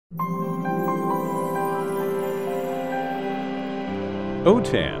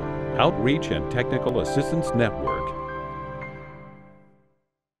OTAN, Outreach and Technical Assistance Network.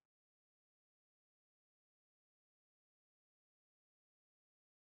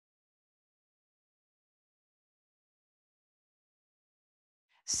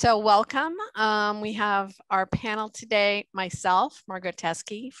 So welcome. We have our panel today, myself, Margaret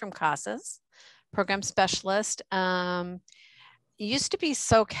Teske from CASAS, program specialist. Used to be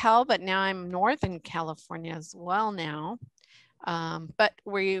SoCal, but now I'm Northern California as well now. But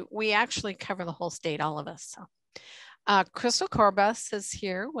we actually cover the whole state, all of us. So, Crystal Korbas is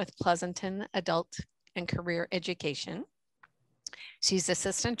here with Pleasanton Adult and Career Education. She's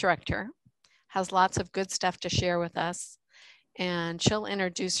assistant director, has lots of good stuff to share with us, and she'll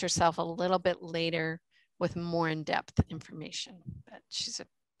introduce herself a little bit later with more in-depth information, but she's a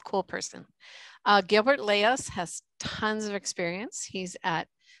cool person. Gilbert has tons of experience. He's at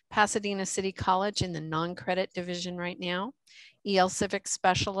Pasadena City College in the non-credit division right now, Civics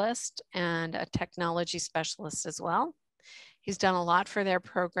specialist and a technology specialist as well. He's done a lot for their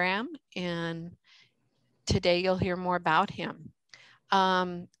program, and today you'll hear more about him.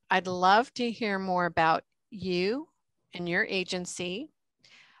 I'd love to hear more about you and your agency,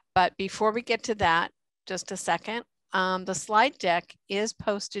 but before we get to that, just a second, the slide deck is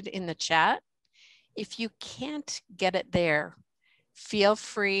posted in the chat. If you can't get it there, feel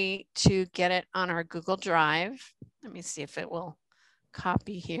free to get it on our Google Drive. Let me see if it will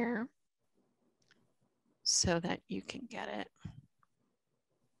copy here so that you can get it.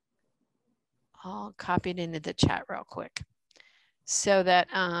 I'll copy it into the chat real quick so that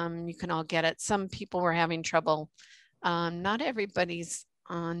you can all get it. Some people were having trouble. Not everybody's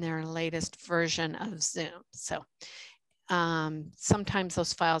on their latest version of Zoom. So sometimes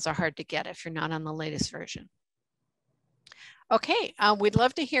those files are hard to get if you're not on the latest version. Okay, we'd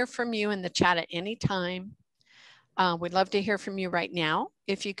love to hear from you in the chat at any time. We'd love to hear from you right now.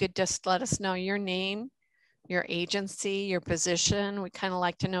 If you could just let us know your name, your agency, your position. We kind of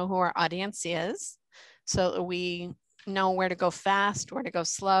like to know who our audience is so that we know where to go fast, where to go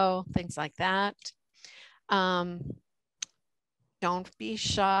slow, things like that. Don't be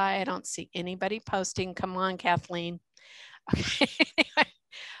shy. I don't see anybody posting. Come on, Kathleen. Okay.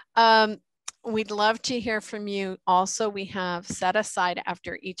 We'd love to hear from you. Also, we have set aside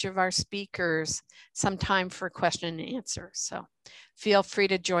after each of our speakers some time for question and answer. So feel free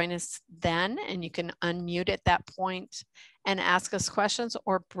to join us then, and you can unmute at that point and ask us questions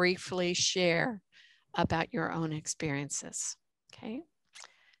or briefly share about your own experiences. Okay.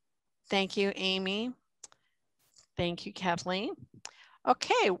 Thank you, Amy. Thank you, Kathleen.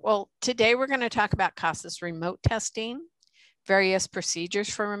 Okay, well, today we're going to talk about CASAS remote testing, various procedures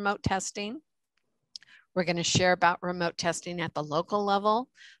for remote testing. We're going to share about remote testing at the local level,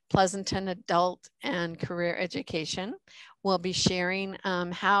 Pleasanton Adult and Career Education. We'll be sharing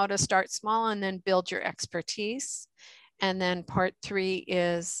how to start small and then build your expertise. And then part 3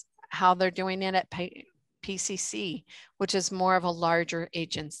 is how they're doing it at PCC, which is more of a larger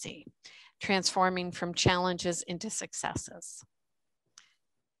agency, transforming from challenges into successes.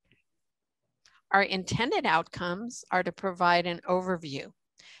 Our intended outcomes are to provide an overview.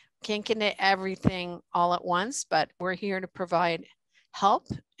 Can't get into everything all at once, but we're here to provide help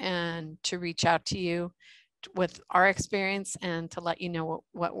and to reach out to you with our experience and to let you know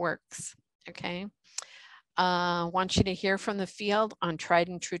what works, okay? Want you to hear from the field on tried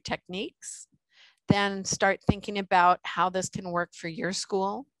and true techniques, then start thinking about how this can work for your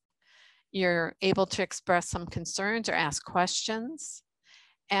school. You're able to express some concerns or ask questions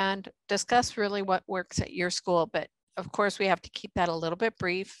and discuss really what works at your school. But of course, we have to keep that a little bit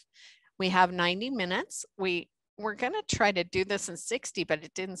brief. We have 90 minutes. We're going to try to do this in 60, but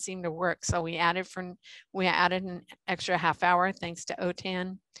it didn't seem to work. So we added an extra half hour thanks to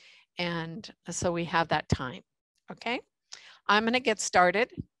OTAN. And so we have that time. Okay, I'm going to get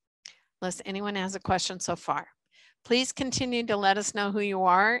started unless anyone has a question so far. Please continue to let us know who you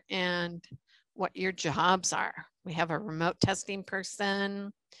are and what your jobs are. We have a remote testing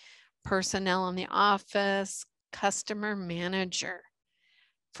person, personnel in the office, customer manager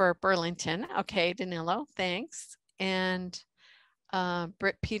for Burlington. Okay, Danilo, thanks. And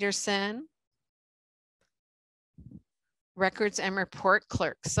Britt Peterson, records and report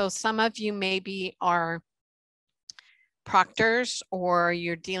clerk. So some of you maybe are proctors or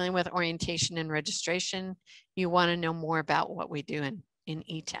you're dealing with orientation and registration. You want to know more about what we do in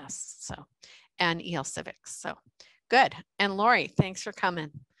e-tests and EL Civics. So good. And Lori, thanks for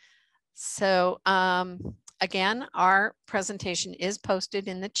coming. So again, our presentation is posted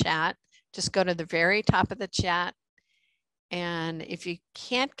in the chat. Just go to the very top of the chat And if you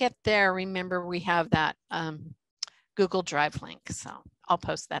can't get there, remember we have that Google Drive link. So I'll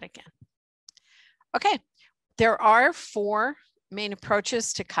post that again. Okay, there are 4 main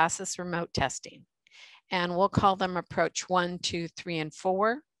approaches to CASAS remote testing, and we'll call them approach 1, 2, 3, and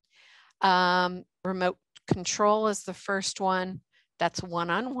 4. Remote control is the first one. That's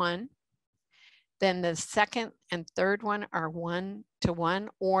one-on-one. Then the second and third one are 1-to-1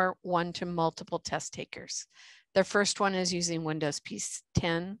 or 1-to-multiple test takers. The first one is using Windows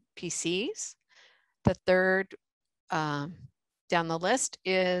 10 PCs. The third down the list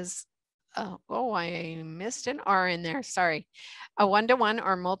is, I missed an R in there, sorry. A 1-to-1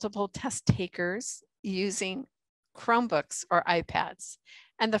 or multiple test takers using Chromebooks or iPads.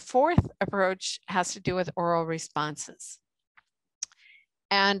 And the fourth approach has to do with oral responses.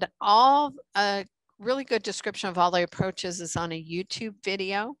 And a really good description of all the approaches is on a YouTube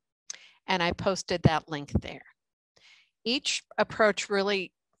video, and I posted that link there. Each approach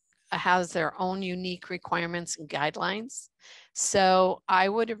really has their own unique requirements and guidelines. So I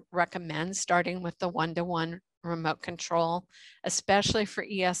would recommend starting with the 1-to-1 remote control, especially for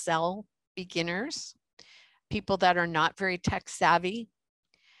ESL beginners, people that are not very tech savvy.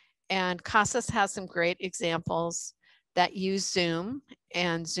 And CASAS has some great examples that use Zoom,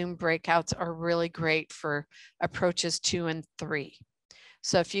 and Zoom breakouts are really great for approaches 2 and 3.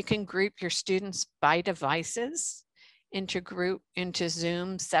 So if you can group your students by devices into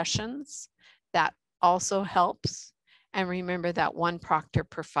Zoom sessions, that also helps. And remember that 1 proctor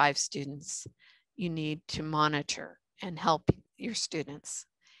per 5 students you need to monitor and help your students.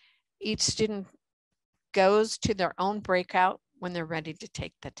 Each student goes to their own breakout when they're ready to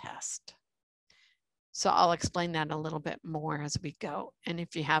take the test. So I'll explain that a little bit more as we go. And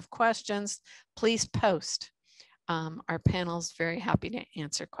if you have questions, please post. Our panel's very happy to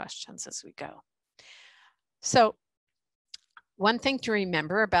answer questions as we go. So one thing to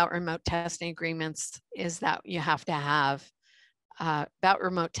remember about remote testing agreements is that you have to have, about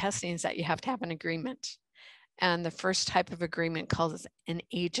remote testing is that you have to have an agreement. And the first type of agreement called an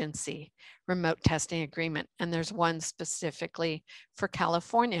agency remote testing agreement. And there's one specifically for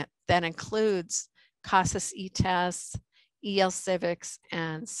California that includes CASAS e-tests, EL Civics,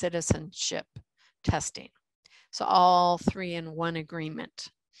 and citizenship testing. So all 3 in one agreement.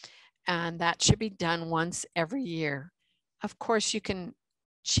 And that should be done once every year. Of course, you can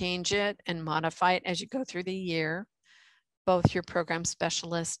change it and modify it as you go through the year. Both your program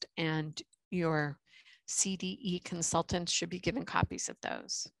specialist and your CDE consultants should be given copies of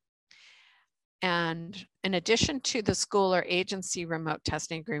those. And in addition to the school or agency remote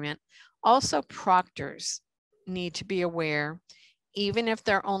testing agreement, also proctors need to be aware, even if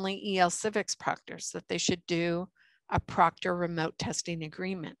they're only EL Civics proctors, that they should do a proctor remote testing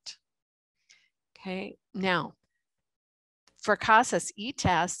agreement. Okay, now for CASAS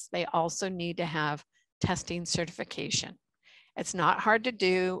e-tests, they also need to have testing certification. It's not hard to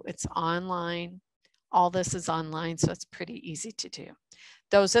do, it's online. All this is online, so it's pretty easy to do.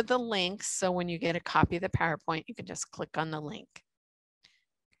 Those are the links, so when you get a copy of the PowerPoint, you can just click on the link.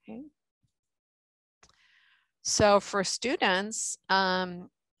 Okay. So for students,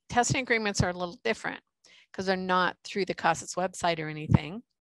 testing agreements are a little different because they're not through the CASAS website or anything.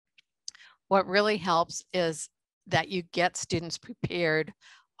 What really helps is that you get students prepared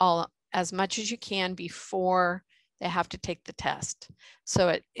as much as you can before they have to take the test.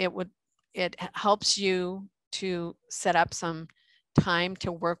 So it helps you to set up some time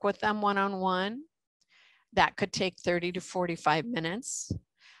to work with them one-on-one. That could take 30 to 45 minutes.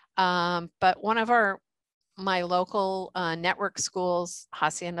 But one of my local network schools,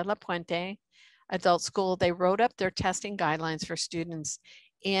 Hacienda La Puente Adult School, they wrote up their testing guidelines for students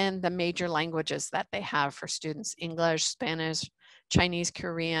in the major languages that they have for students: English, Spanish, Chinese,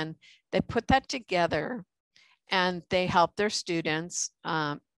 Korean. They put that together and they help their students,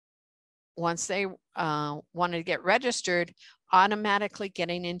 once they want to get registered, automatically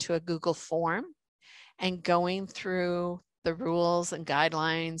getting into a Google form and going through the rules and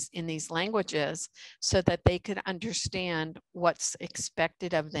guidelines in these languages so that they could understand what's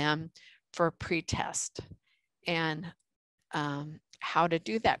expected of them for pre-test and how to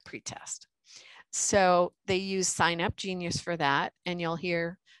do that pre-test. So they use Sign Up Genius for that. And you'll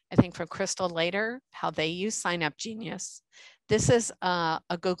hear, I think, from Crystal later how they use Sign Up Genius. This is a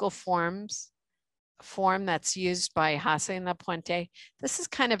Google Forms form that's used by Hacienda La Puente. This is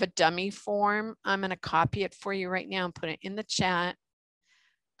kind of a dummy form. I'm going to copy it for you right now and put it in the chat.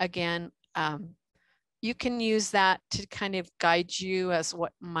 Again, you can use that to kind of guide you as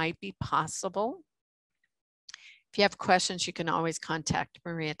what might be possible. If you have questions, you can always contact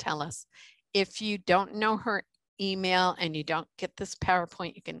Maria Tellis. If you don't know her email and you don't get this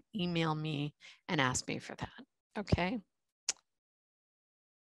PowerPoint, you can email me and ask me for that. Okay.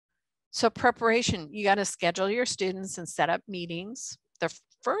 So preparation, you got to schedule your students and set up meetings. The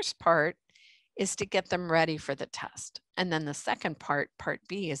first part is to get them ready for the test. And then the second part, part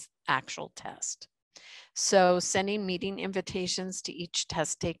B, is actual test. So sending meeting invitations to each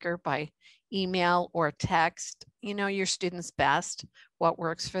test taker by email or text, you know your students best, what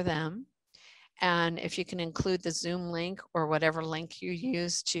works for them. And if you can include the Zoom link or whatever link you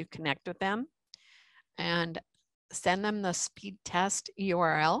use to connect with them, and send them the speed test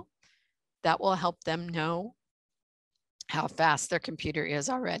URL, that will help them know how fast their computer is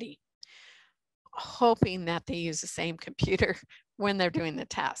already. Hoping that they use the same computer when they're doing the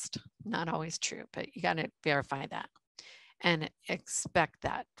test. Not always true, but you got to verify that and expect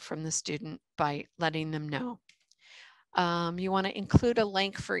that from the student by letting them know. You want to include a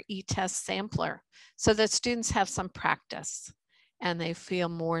link for e-test sampler so that students have some practice and they feel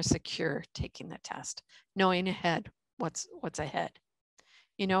more secure taking the test, knowing ahead what's ahead.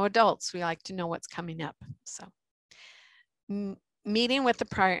 You know, adults, we like to know what's coming up. So meeting with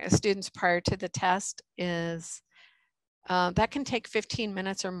the students prior to the test is, that can take 15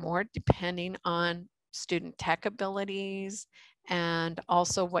 minutes or more depending on student tech abilities and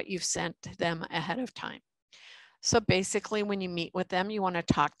also what you've sent to them ahead of time. So basically when you meet with them, you want to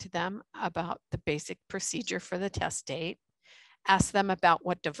talk to them about the basic procedure for the test date, ask them about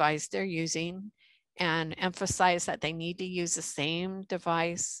what device they're using, and emphasize that they need to use the same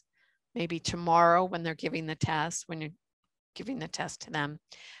device maybe tomorrow when they're giving the test, when you're giving the test to them.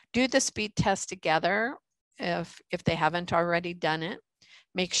 Do the speed test together if they haven't already done it.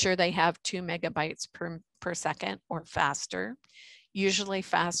 Make sure they have 2 megabytes per second or faster. Usually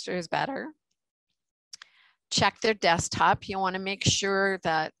faster is better. Check their desktop. You want to make sure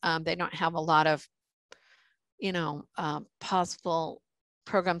that they don't have a lot of, possible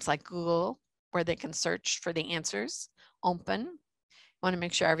programs like Google where they can search for the answers open. You want to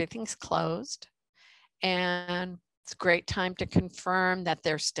make sure everything's closed. And it's a great time to confirm that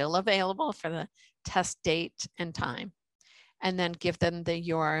they're still available for the test date and time. And then give them the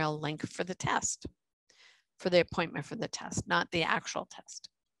URL link for the test, for the appointment for the test, not the actual test.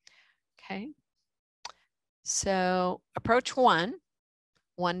 Okay. So approach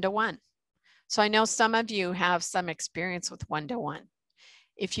one-to-one. So I know some of you have some experience with one-to-one.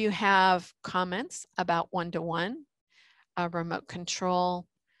 If you have comments about one-to-one, remote control,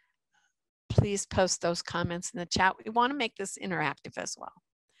 please post those comments in the chat. We want to make this interactive as well.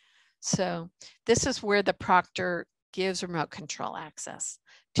 So this is where the proctor gives remote control access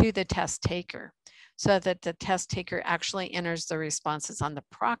to the test taker so that the test taker actually enters the responses on the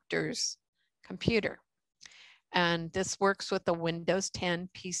proctor's computer. And this works with the Windows 10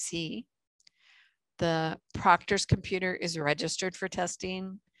 PC. The proctor's computer is registered for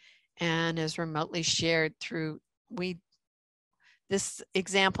testing and is remotely shared through, this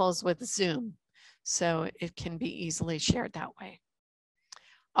example is with Zoom, so it can be easily shared that way.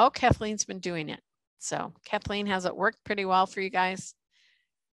 Oh, Kathleen's been doing it. So Kathleen, has it worked pretty well for you guys?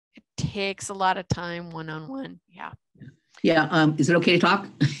 It takes a lot of time one-on-one. Yeah. Yeah. Is it okay to talk?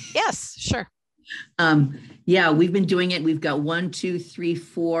 Yes, sure. Yeah, we've been doing it. We've got 1, 2, 3,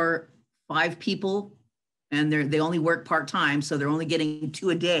 4, 5 people, and they only work part-time, so they're only getting 2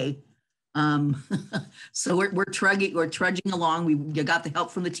 a day. So we're trudging along. We got the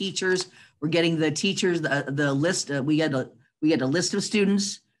help from the teachers. We're getting the teachers the list. We get a list of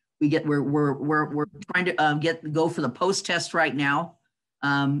students. We're trying to go for the post test right now,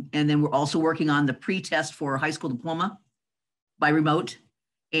 and then we're also working on the pre-test for high school diploma by remote.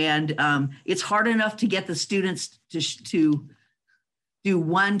 And it's hard enough to get the students to do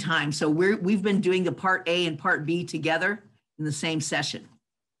one time. So we've been doing the part A and part B together in the same session,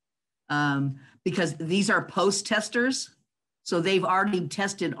 because these are post testers. So they've already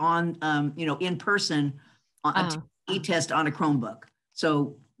tested on, in person on a test on a Chromebook.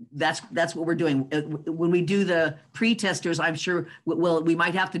 So that's what we're doing. When we do the pre-testers, I'm sure we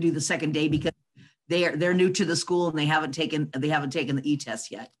might have to do the second day because they're new to the school and they haven't taken the e-test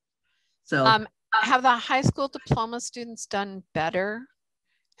yet. So have the high school diploma students done better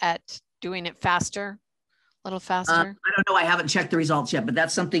at doing it faster, a little faster? I don't know. I haven't checked the results yet, but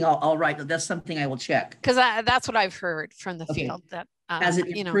that's something I'll write. That's something I will check. Because that's what I've heard from the field, that has it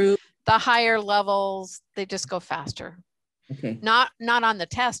improved? The higher levels, they just go faster. Okay. Not on the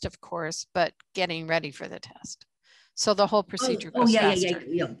test, of course, but getting ready for the test. So the whole procedure goes faster.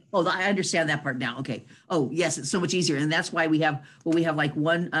 Yeah. Oh, I understand that part now. Okay. Oh, yes, it's so much easier, and that's why we have like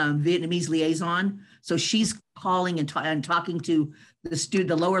one Vietnamese liaison. So she's calling and talking to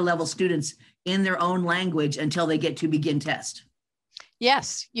the lower level students in their own language until they get to begin test.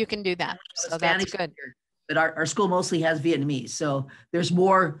 Yes, you can do that. So that's good. But our school mostly has Vietnamese. So there's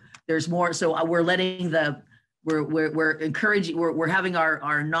more. So we're letting we're encouraging, we're having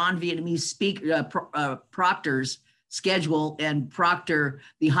our non-Vietnamese proctors schedule and proctor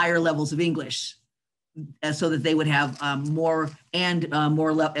the higher levels of English, so that they would have more and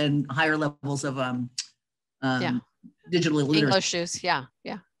higher levels of digital literacy. English use, yeah.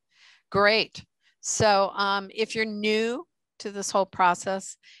 Great. So if you're new to this whole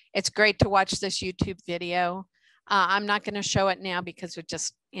process, it's great to watch this YouTube video. I'm not going to show it now because it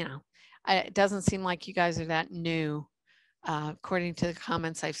just, it doesn't seem like you guys are that new, according to the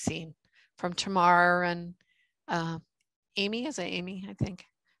comments I've seen from Tamar and Amy. Is it Amy? I think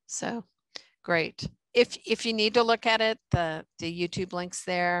so. Great. If you need to look at it, the YouTube links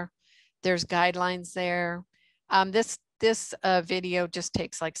there. There's guidelines there. This video just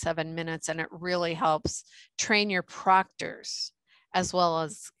takes like 7 minutes, and it really helps train your proctors as well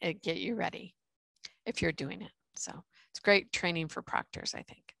as get you ready if you're doing it. So it's great training for proctors, I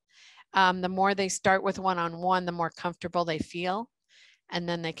think. The more they start with one-on-one, the more comfortable they feel, and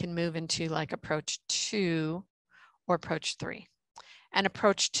then they can move into like approach 2 or approach 3. And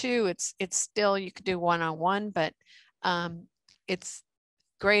approach 2, it's still, you could do one-on-one, but it's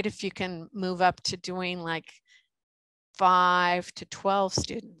great if you can move up to doing like 5 to 12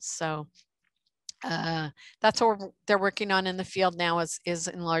 students. So that's what they're working on in the field now, is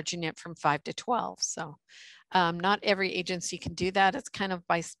enlarging it from 5 to 12. So not every agency can do that. It's kind of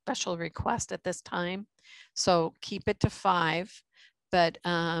by special request at this time. So keep it to 5. But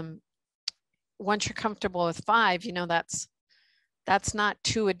once you're comfortable with 5, that's not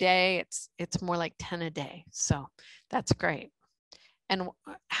 2 a day. It's more like 10 a day. So that's great. And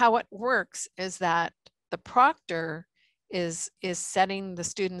how it works is that the proctor is setting the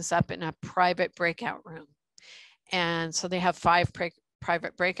students up in a private breakout room. And so they have 5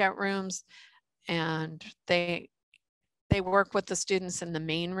 private breakout rooms, and they work with the students in the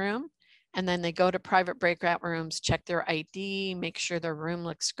main room, and then they go to private breakout rooms, check their ID, make sure their room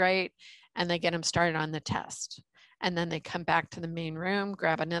looks great, and they get them started on the test. And then they come back to the main room,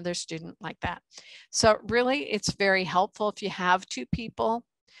 grab another student, like that. So really, it's very helpful if you have 2 people,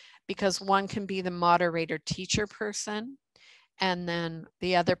 because one can be the moderator teacher person, and then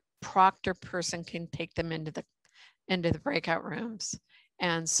the other proctor person can take them into the breakout rooms.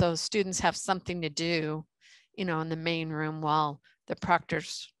 And so students have something to do, in the main room while the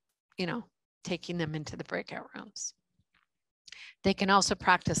proctor's, taking them into the breakout rooms. They can also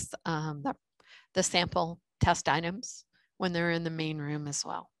practice the sample test items when they're in the main room as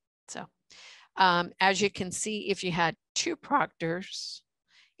well. So as you can see, if you had 2 proctors,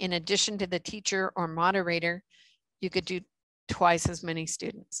 in addition to the teacher or moderator, you could do twice as many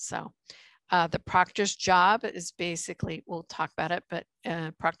students. So the proctor's job is basically, we'll talk about it, but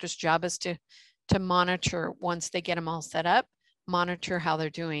proctor's job is to monitor, once they get them all set up, monitor how they're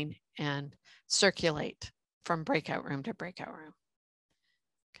doing and circulate from breakout room to breakout room.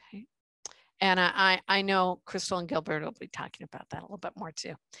 Okay. And I know Crystal and Gilbert will be talking about that a little bit more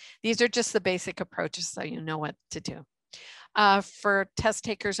too. These are just the basic approaches, so you know what to do. For test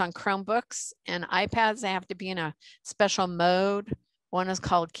takers on Chromebooks and iPads, they have to be in a special mode. One is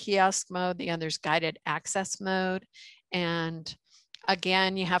called kiosk mode, the other is guided access mode. And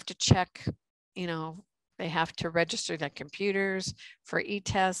again, you have to check, they have to register their computers for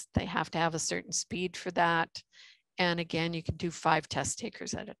e-test. They have to have a certain speed for that. And again, you can do 5 test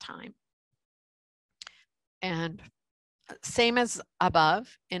takers at a time. And same as above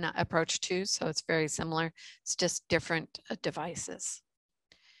in approach 2, so it's very similar. It's just different devices.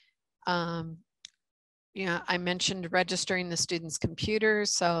 I mentioned registering the students'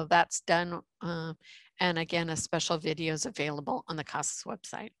 computers, so that's done. And again, a special video is available on the CASAS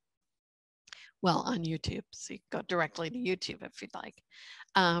website. Well, on YouTube, so you can go directly to YouTube if you'd like.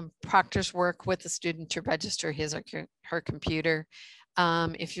 Proctors work with the student to register his or her computer.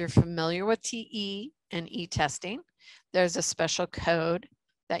 If you're familiar with TE and e-testing, there's a special code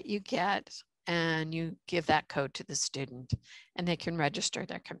that you get, and you give that code to the student, and they can register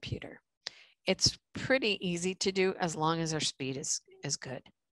their computer. It's pretty easy to do as long as their speed is good.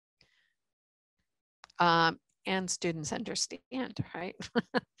 And students understand, right?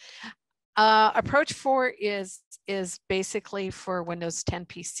 Approach 4 is basically for Windows 10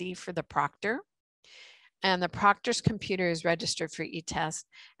 PC for the proctor. And the proctor's computer is registered for e-test,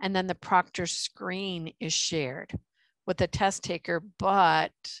 and then the proctor's screen is shared with the test taker,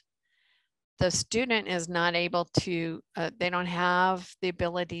 but the student is not able to, they don't have the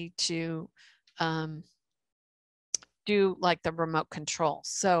ability to do like the remote control.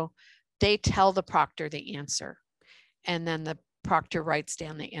 So they tell the proctor the answer, and then the proctor writes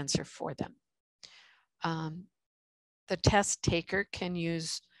down the answer for them. The test taker can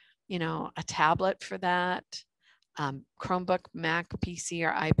use, you know, a tablet for that, Chromebook, Mac, PC,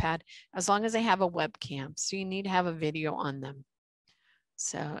 or iPad, as long as they have a webcam. So you need to have a video on them.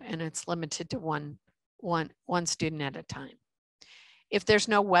 So, and it's limited to one student at a time. If there's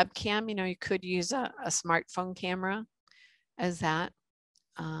no webcam, you know, you could use a smartphone camera as that.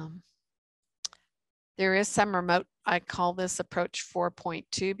 There is some remote, I call this approach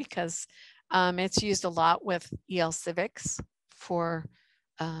 4.2 because it's used a lot with EL Civics for,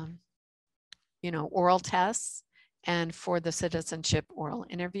 you know, oral tests and for the citizenship oral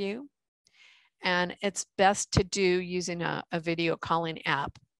interview. And it's best to do using a video calling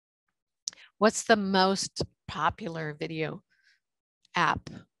app. What's the most popular video app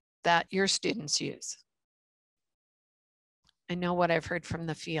that your students use? I know what I've heard from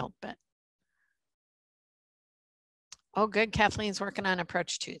the field, but. Oh, good. Kathleen's working on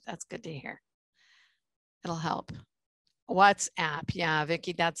approach 2. That's good to hear. It'll help. WhatsApp. Yeah,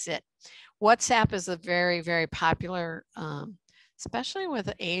 Vicki, that's it. WhatsApp is a very, very popular, especially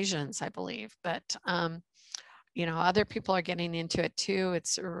with Asians, I believe. But, you know, other people are getting into it too.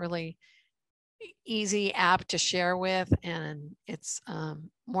 It's a really easy app to share with, and it's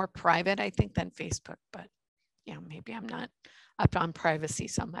more private, I think, than Facebook. But, yeah, maybe I'm not up on privacy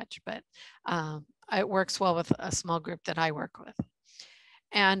so much, but it works well with a small group that I work with.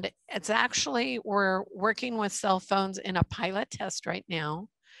 And it's actually, we're working with cell phones in a pilot test right now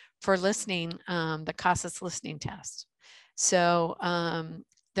for listening, the CASAS listening test. So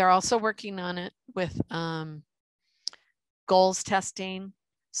they're also working on it with goals testing.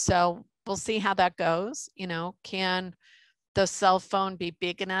 So we'll see how that goes. You know, can the cell phone be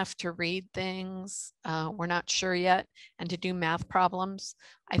big enough to read things? We're not sure yet. And to do math problems,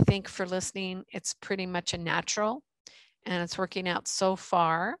 I think for listening, it's pretty much a natural, and it's working out so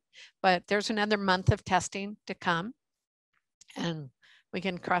far, but there's another month of testing to come, and we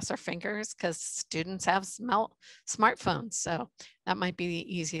can cross our fingers because students have smartphones. So that might be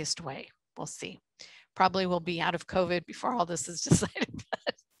the easiest way. We'll see. Probably will be out of COVID before all this is decided,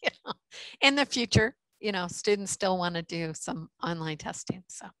 but you know, in the future, you know, students still want to do some online testing.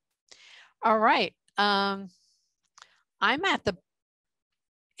 So, all right. I'm at the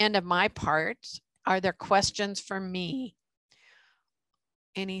end of my part. Are there questions for me?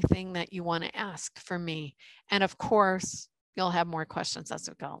 Anything that you want to ask for me? And of course, you'll have more questions as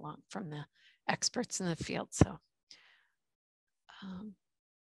we go along from the experts in the field. So,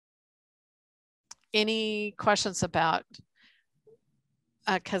 any questions about,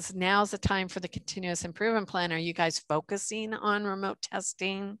 because now's the time for the continuous improvement plan. Are you guys focusing on remote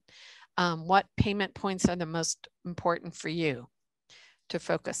testing? What payment points are the most important for you to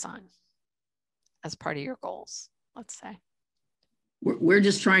focus on as part of your goals, let's say? We're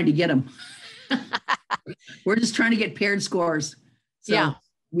just trying to get them. We're just trying to get paired scores. So yeah,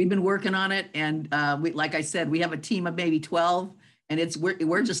 we've been working on it. And like I said, we have a team of maybe 12, and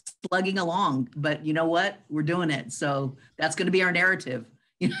we're just slugging along. But you know what? We're doing it. So that's going to be our narrative.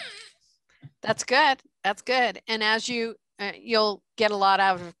 That's good. That's good. And as you'll get a lot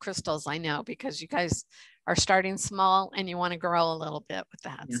out of crystals, I know, because you guys are starting small and you want to grow a little bit with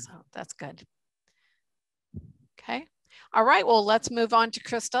that. Yeah. So that's good. Okay. All right. Well, let's move on to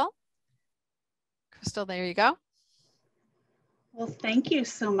Crystal. Crystal, there you go. Well, thank you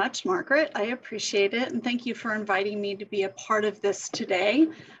so much, Margaret. I appreciate it. And thank you for inviting me to be a part of this today.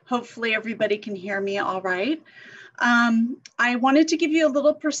 Hopefully everybody can hear me all right. I wanted to give you a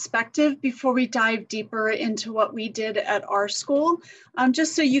little perspective before we dive deeper into what we did at our school,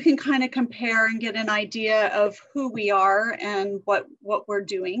 just so you can kind of compare and get an idea of who we are and what we're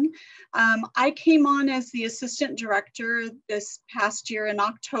doing. I came on as the assistant director this past year in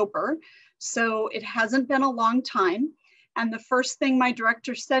October, so it hasn't been a long time. And the first thing my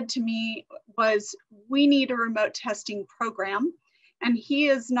director said to me was, we need a remote testing program. And he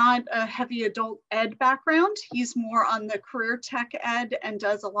is not a heavy adult ed background. He's more on the career tech ed and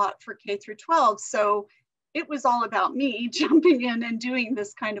does a lot for K through 12. So it was all about me jumping in and doing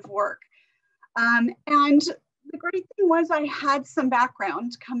this kind of work. And the great thing was I had some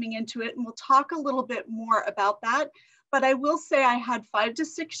background coming into it, and we'll talk a little bit more about that. But I will say I had 5 to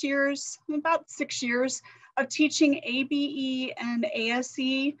 6 years, about 6 years of teaching ABE and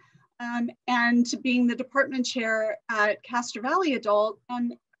ASE, and being the department chair at Castro Valley Adult.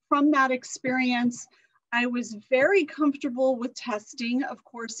 And from that experience, I was very comfortable with testing, of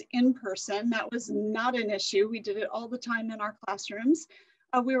course, in person. That was not an issue. We did it all the time in our classrooms.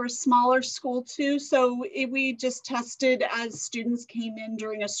 We were a smaller school too, so we just tested as students came in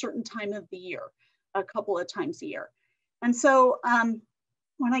during a certain time of the year, a couple of times a year. And so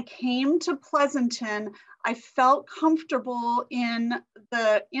when I came to Pleasanton, I felt comfortable in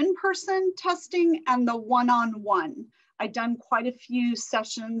the in-person testing and the one-on-one. I'd done quite a few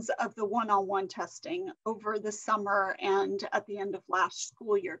sessions of the one-on-one testing over the summer and at the end of last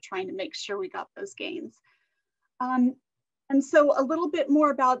school year, trying to make sure we got those gains. And so a little bit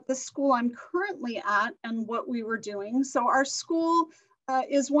more about the school I'm currently at and what we were doing. So our school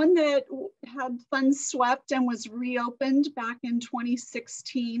is one that had funds swept and was reopened back in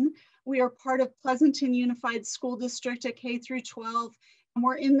 2016. We are part of Pleasanton Unified School District at K through 12, and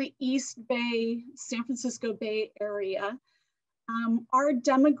we're in the East Bay, San Francisco Bay area. Our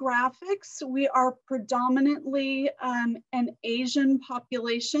demographics, we are predominantly an Asian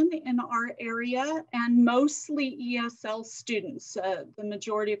population in our area and mostly ESL students. The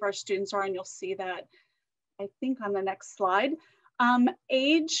majority of our students are, and you'll see that, I think, on the next slide.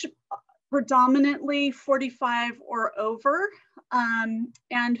 Age, predominantly 45 or over,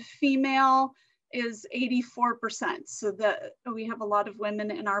 and female is 84%. So we have a lot of women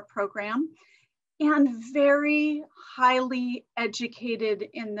in our program. And very highly educated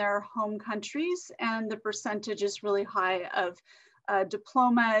in their home countries. And the percentage is really high of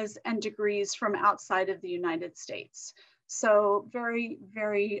diplomas and degrees from outside of the United States. So very,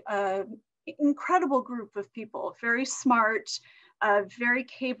 very incredible group of people, very smart, very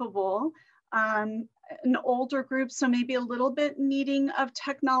capable, an older group, so maybe a little bit needing of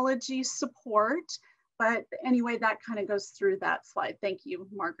technology support. But anyway, that kind of goes through that slide. Thank you,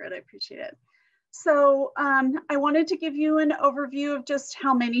 Margaret, I appreciate it. So I wanted to give you an overview of just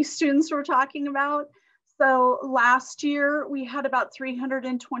how many students we're talking about. So last year we had about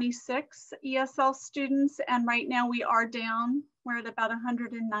 326 ESL students, and right now we are down. We're at about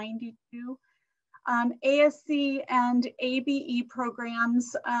 192. ASC and ABE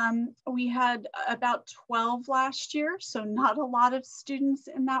programs, we had about 12 last year, so not a lot of students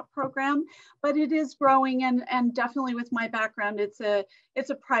in that program, but it is growing, and definitely with my background, it's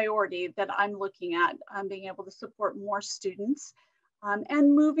a priority that I'm looking at, being able to support more students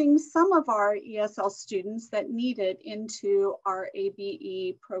and moving some of our ESL students that need it into our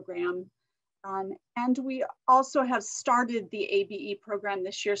ABE program. And we also have started the ABE program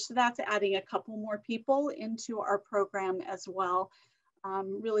this year, so that's adding a couple more people into our program as well,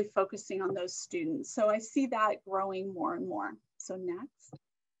 really focusing on those students. So I see that growing more and more. So next.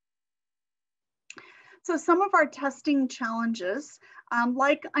 So some of our testing challenges,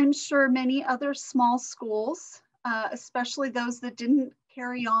 like I'm sure many other small schools, especially those that didn't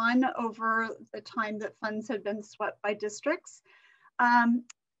carry on over the time that funds had been swept by districts,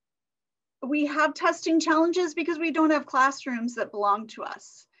 we have testing challenges because we don't have classrooms that belong to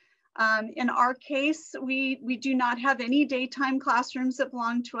us. In our case, we do not have any daytime classrooms that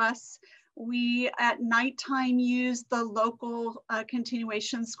belong to us. We at nighttime use the local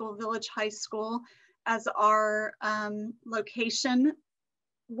continuation school, Village High School, as our location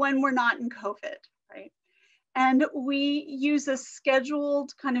when we're not in COVID, right? And we use a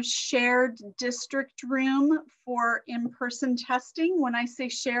scheduled kind of shared district room for in-person testing. When I say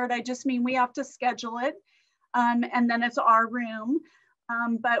shared, I just mean we have to schedule it, and then it's our room.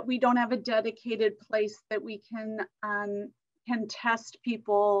 But we don't have a dedicated place that we can test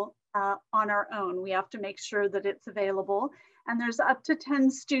people on our own. We have to make sure that it's available. And there's up to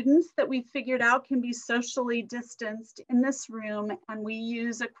 10 students that we figured out can be socially distanced in this room. And we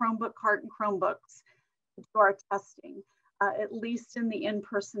use a Chromebook cart and Chromebooks to do our testing, at least in the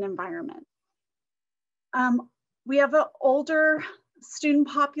in-person environment. We have an older student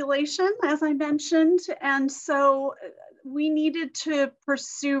population, as I mentioned, and so we needed to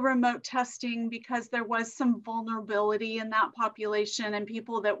pursue remote testing because there was some vulnerability in that population and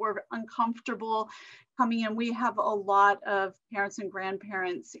people that were uncomfortable coming in. We have a lot of parents and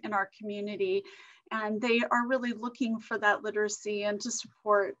grandparents in our community, and they are really looking for that literacy and to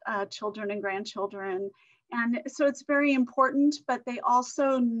support children and grandchildren. And so it's very important, but they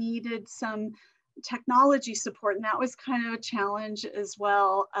also needed some technology support, and that was kind of a challenge as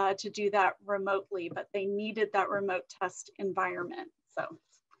well to do that remotely, but they needed that remote test environment. So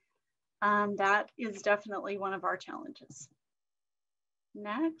that is definitely one of our challenges.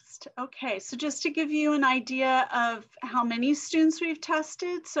 Next, okay, so just to give you an idea of how many students we've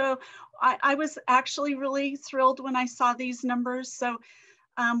tested. So I was actually really thrilled when I saw these numbers. So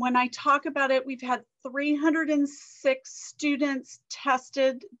when I talk about it, we've had 306 students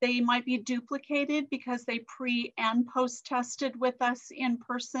tested. They might be duplicated because they pre and post tested with us in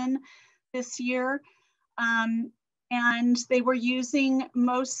person this year. And they were using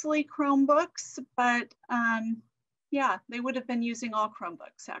mostly Chromebooks, but yeah, they would have been using all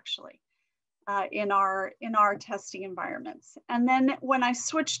Chromebooks actually in our testing environments. And then when I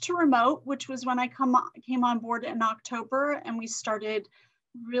switched to remote, which was when I came on board in October, and we started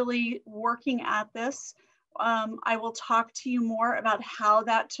really working at this, I will talk to you more about how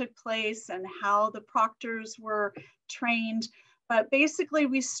that took place and how the proctors were trained. But basically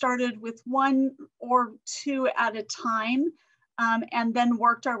we started with 1 or 2 at a time, and then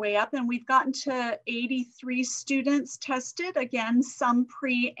worked our way up, and we've gotten to 83 students tested. Again, some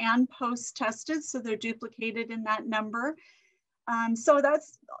pre and post tested, so they're duplicated in that number. So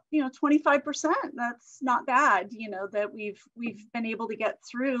that's, 25%. That's not bad, that we've been able to get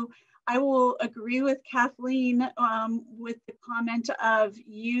through. I will agree with Kathleen with the comment of,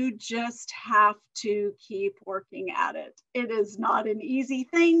 you just have to keep working at it. It is not an easy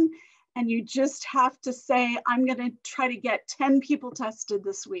thing. And you just have to say, I'm going to try to get 10 people tested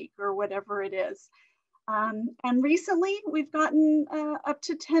this week or whatever it is. And recently we've gotten up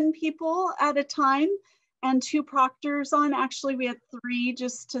to 10 people at a time and 2 proctors on. Actually, we had 3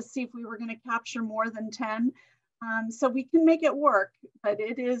 just to see if we were going to capture more than 10. So we can make it work, but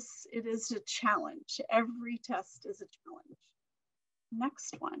it is a challenge. Every test is a challenge.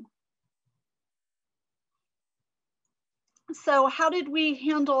 Next one. So how did we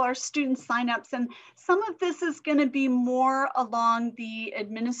handle our student signups? And some of this is going to be more along the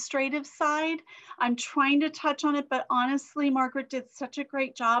administrative side. I'm trying to touch on it, but honestly, Margaret did such a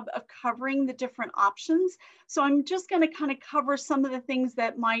great job of covering the different options. So I'm just going to kind of cover some of the things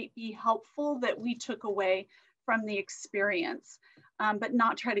that might be helpful that we took away from the experience, but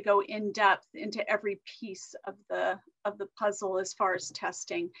not try to go in depth into every piece of the puzzle as far as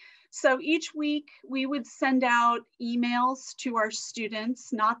testing. So each week we would send out emails to our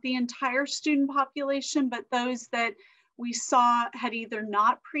students, not the entire student population, but those that we saw had either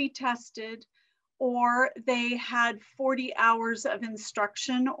not pre-tested or they had 40 hours of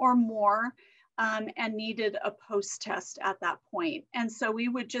instruction or more and needed a post-test at that point. And so we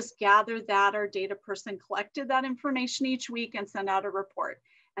would just gather that. Our data person collected that information each week and send out a report.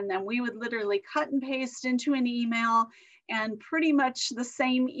 And then we would literally cut and paste into an email, and pretty much the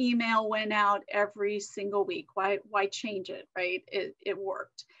same email went out every single week. Why change it, right? It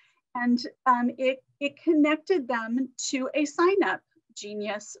worked. And it connected them to a Sign Up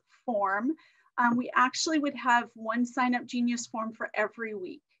Genius form. We actually would have one Sign Up Genius form for every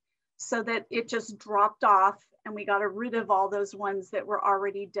week, so that it just dropped off and we got rid of all those ones that were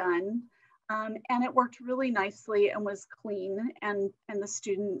already done. And it worked really nicely and was clean, and the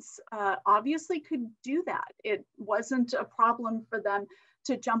students obviously could do that. It wasn't a problem for them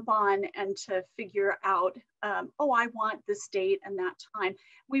to jump on and to figure out, oh, I want this date and that time.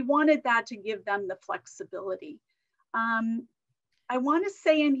 We wanted that to give them the flexibility. I want to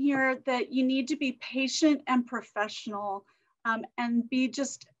say in here that you need to be patient and professional, and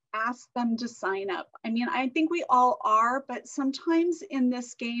just ask them to sign up. I mean, I think we all are, but sometimes in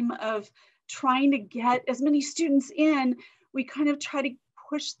this game of trying to get as many students in, we kind of try to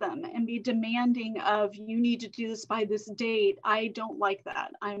push them and be demanding of, you need to do this by this date. I don't like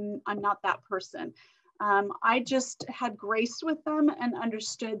that. I'm not that person. I just had grace with them and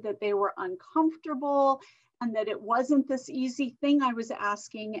understood that they were uncomfortable and that it wasn't this easy thing I was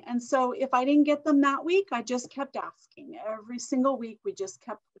asking. And so if I didn't get them that week, I just kept asking. Every single week, we just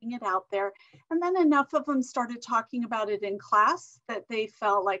kept putting it out there. And then enough of them started talking about it in class that they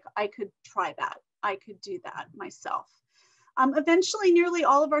felt like I could try that. I could do that myself. Eventually, nearly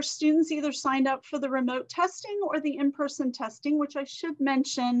all of our students either signed up for the remote testing or the in-person testing, which I should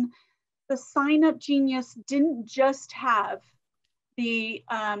mention, the Sign Up Genius didn't just have the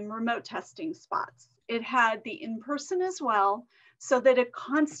remote testing spots. It had the in-person as well, so that it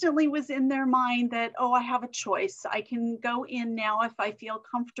constantly was in their mind that, oh, I have a choice. I can go in now if I feel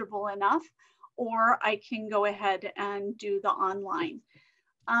comfortable enough, or I can go ahead and do the online.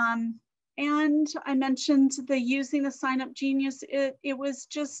 And I mentioned using the Sign Up Genius. It was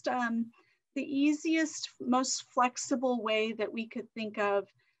just the easiest, most flexible way that we could think of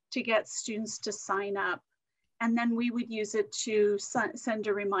to get students to sign up. And then we would use it to send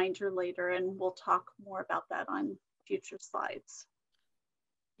a reminder later, and we'll talk more about that on future slides.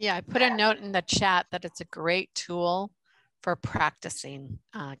 Yeah, I put a note in the chat that it's a great tool for practicing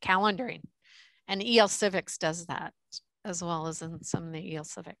calendaring. And EL Civics does that, as well as in some of the EL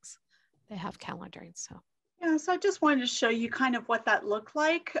Civics. They have calendaring, so. Yeah, so I just wanted to show you kind of what that looked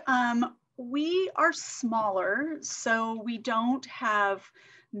like. We are smaller, so we don't have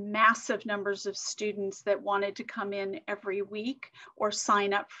massive numbers of students that wanted to come in every week or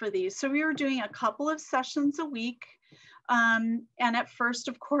sign up for these. So we were doing a couple of sessions a week. And at first,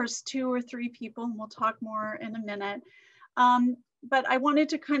 of course, 2 or 3 people, and we'll talk more in a minute. But I wanted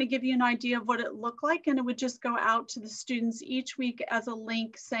to kind of give you an idea of what it looked like, and it would just go out to the students each week as a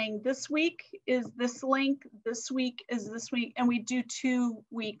link saying, this week is this link, this week is this week, and we do 2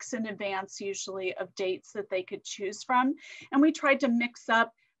 weeks in advance usually of dates that they could choose from. And we tried to mix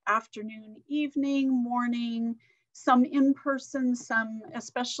up afternoon, evening, morning, some in person, some,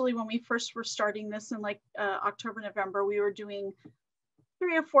 especially when we first were starting this in like October, November, we were doing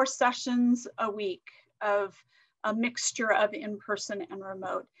 3 or 4 sessions a week of a mixture of in-person and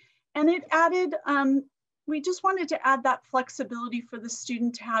remote. And it added, we just wanted to add that flexibility for the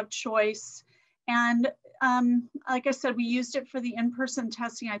student to have choice. And like I said, we used it for the in-person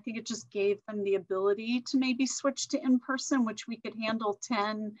testing. I think it just gave them the ability to maybe switch to in-person, which we could handle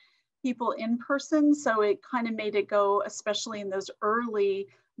 10 people in person. So it kind of made it go, especially in those early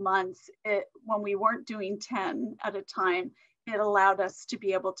months, when we weren't doing 10 at a time, it allowed us to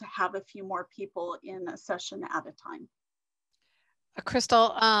be able to have a few more people in a session at a time. Crystal,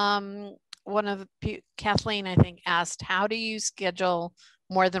 one of the, Kathleen, I think, asked, how do you schedule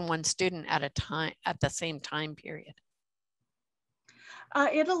more than 1 student at a time, at the same time period?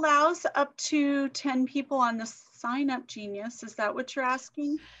 It allows up to 10 people on the Sign Up Genius. Is that what you're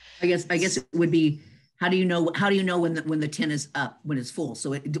asking? I guess it would be, how do you know when the 10 is up, when it's full?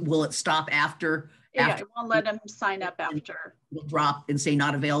 So will it stop after? Yeah, it won't let them sign up after. It'll drop and say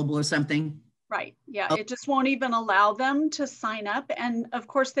not available or something? Right, yeah, Oh. It just won't even allow them to sign up. And of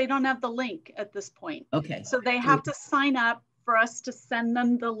course, they don't have the link at this point. Okay. So they have to sign up for us to send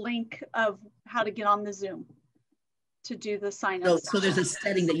them the link of how to get on the Zoom to do the sign up. So there's a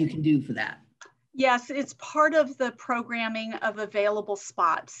setting that you can do for that? Yes, it's part of the programming of available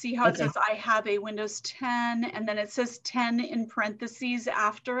spots. See how it says, I have a Windows 10, and then it says 10 in parentheses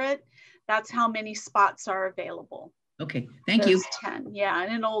after it. That's how many spots are available. Okay, thank you. 10, yeah,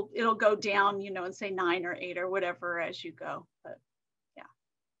 and it'll go down, you know, and say 9 or 8 or whatever as you go. But yeah,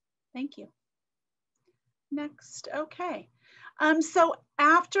 thank you. Next, okay. So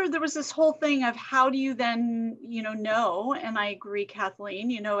after there was this whole thing of how do you then, you know, and I agree,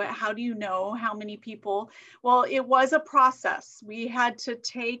 Kathleen, you know, how do you know how many people? Well, it was a process. We had to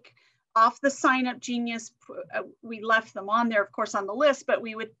take off the Sign Up Genius. We left them on there, of course, on the list, but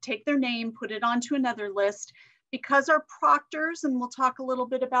we would take their name, put it onto another list. Because our proctors, and we'll talk a little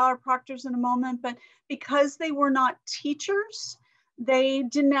bit about our proctors in a moment, but because they were not teachers, they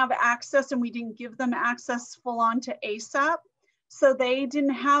didn't have access, and we didn't give them access full on to ASAP. So they didn't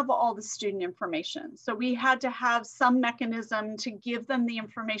have all the student information. So we had to have some mechanism to give them the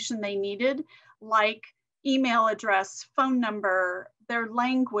information they needed, like email address, phone number, their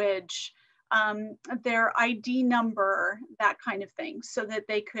language, their ID number, that kind of thing, so that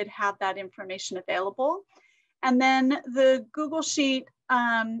they could have that information available. And then the Google Sheet,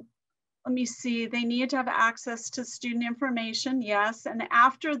 let me see, they needed to have access to student information, yes. And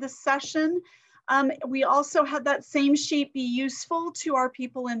after the session, we also had that same sheet be useful to our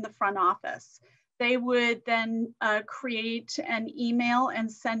people in the front office. They would then create an email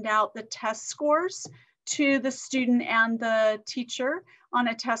and send out the test scores to the student and the teacher on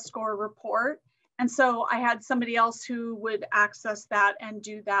a test score report. And so I had somebody else who would access that and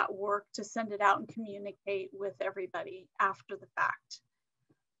do that work to send it out and communicate with everybody after the fact.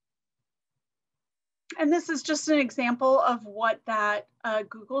 And this is just an example of what that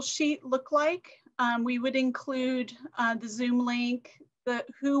Google Sheet looked like. We would include the Zoom link,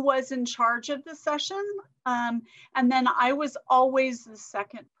 who was in charge of the session, and then I was always the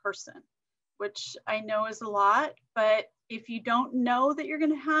second person, which I know is a lot, but if you don't know that you're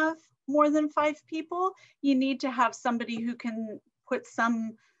going to have more than 5 people, you need to have somebody who can put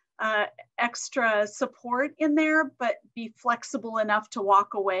some extra support in there, but be flexible enough to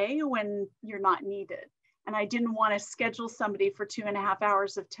walk away when you're not needed. And I didn't want to schedule somebody for 2.5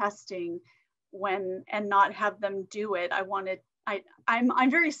 hours of testing and not have them do it.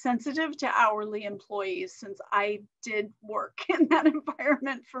 I'm very sensitive to hourly employees since I did work in that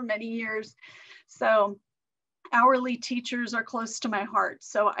environment for many years. So hourly teachers are close to my heart.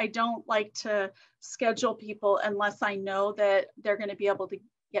 So I don't like to schedule people unless I know that they're going to be able to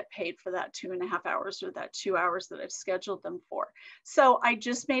get paid for that 2.5 hours or that 2 hours that I've scheduled them for. So I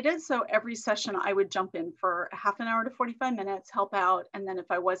just made it so every session I would jump in for a half an hour to 45 minutes, help out. And then if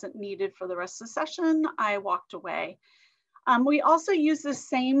I wasn't needed for the rest of the session, I walked away. We also use the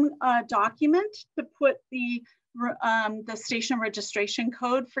same document to put the station registration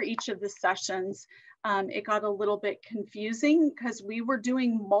code for each of the sessions. it got a little bit confusing because we were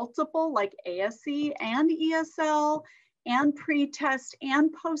doing multiple like ASE and ESL and pre-test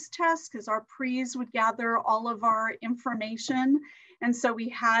and post-test, because our pre's would gather all of our information. And so we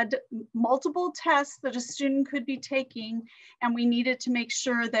had multiple tests that a student could be taking, and we needed to make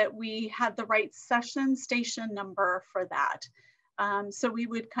sure that we had the right session station number for that. So we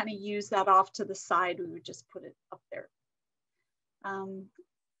would kind of use that off to the side. We would just put it up there. And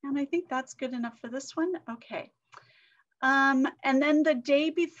I think that's good enough for this one. Okay. And then the day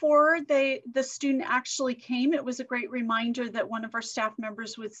before the student actually came, it was a great reminder that one of our staff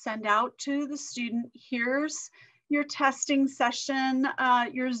members would send out to the student, here's your testing session,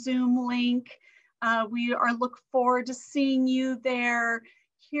 your Zoom link. We look forward to seeing you there.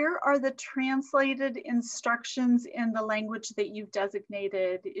 Here are the translated instructions in the language that you've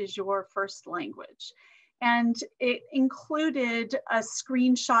designated is your first language. And it included a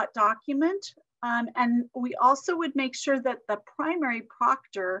screenshot document. And we also would make sure that the primary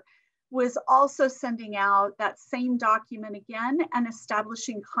proctor was also sending out that same document again and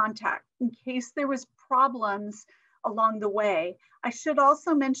establishing contact in case there was problems along the way. I should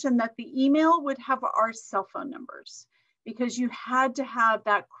also mention that the email would have our cell phone numbers, because you had to have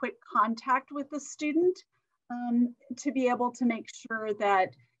that quick contact with the student to be able to make sure that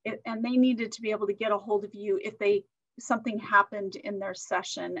and they needed to be able to get a hold of you if something happened in their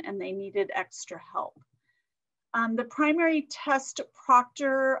session and they needed extra help. The primary test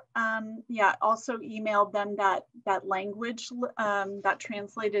proctor, also emailed them that language, that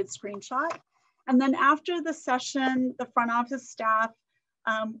translated screenshot. And then after the session, the front office staff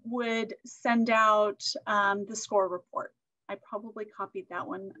would send out the score report. I probably copied that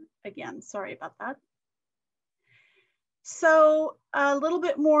one again, sorry about that. So a little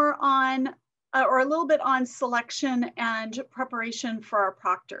bit more on, selection and preparation for our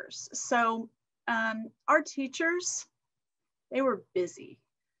proctors. So our teachers, they were busy.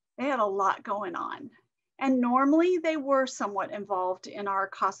 They had a lot going on. And normally they were somewhat involved in our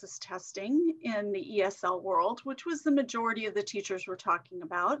CASAS testing in the ESL world, which was the majority of the teachers we're talking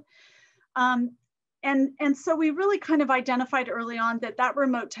about. And so we really kind of identified early on that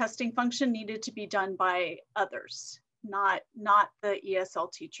remote testing function needed to be done by others, not the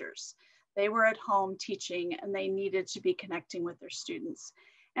ESL teachers. They were at home teaching and they needed to be connecting with their students.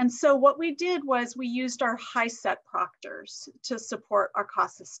 And so what we did was we used our HiSET proctors to support our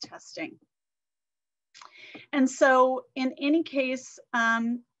CASAS testing. And so in any case,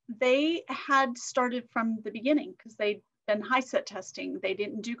 they had started from the beginning because they'd been HiSET testing. They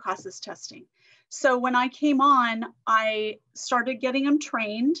didn't do CASAS testing. So when I came on, I started getting them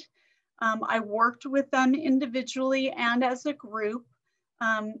trained. I worked with them individually and as a group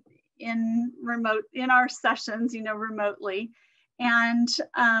in our sessions, remotely. And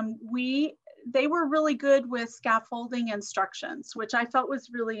they were really good with scaffolding instructions, which I felt was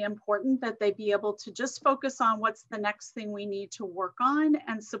really important, that they be able to just focus on what's the next thing we need to work on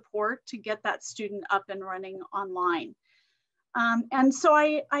and support to get that student up and running online. And so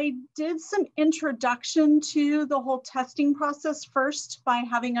I did some introduction to the whole testing process first by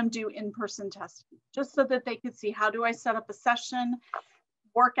having them do in-person testing, just so that they could see, how do I set up a session,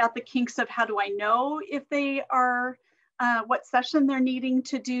 work out the kinks of how do I know if they are, what session they're needing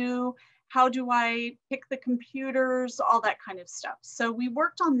to do, how do I pick the computers, all that kind of stuff. So we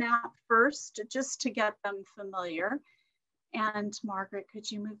worked on that first just to get them familiar. And Margaret, could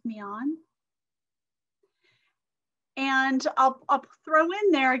you move me on? And I'll throw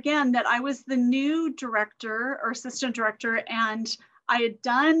in there again that I was the new director or assistant director, and I had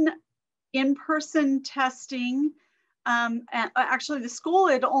done in-person testing. And actually the school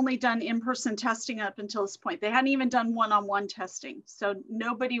had only done in-person testing up until this point. They hadn't even done one-on-one testing. So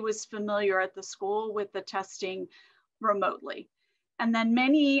nobody was familiar at the school with the testing remotely. And then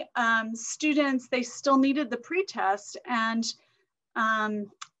many students, they still needed the pre-test,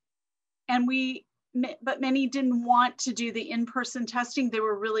 but many didn't want to do the in-person testing. They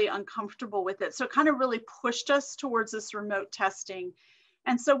were really uncomfortable with it. So it kind of really pushed us towards this remote testing.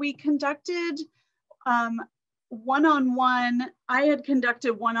 And so we conducted one-on-one. I had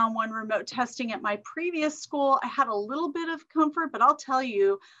conducted one-on-one remote testing at my previous school. I had a little bit of comfort, but I'll tell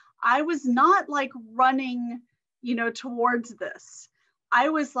you, I was not like running, towards this. I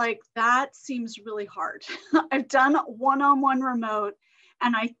was like, that seems really hard. I've done one-on-one remote,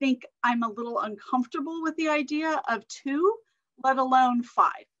 and I think I'm a little uncomfortable with the idea of 2, let alone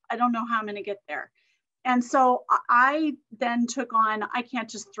 5. I don't know how I'm gonna get there. And so I then took on, I can't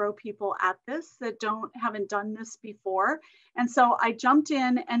just throw people at this that haven't done this before. And so I jumped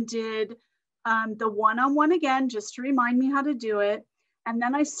in and did the one-on-one again, just to remind me how to do it. And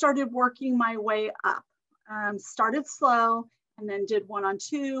then I started working my way up. Started slow and then did 1 on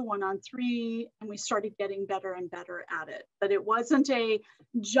 2, 1 on 3, and we started getting better and better at it. But it wasn't a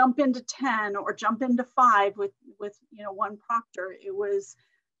jump into 10 or jump into 5 with one proctor. It was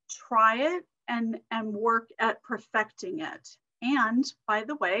try it and work at perfecting it. And by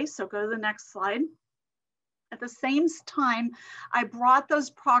the way, so go to the next slide. At the same time, I brought those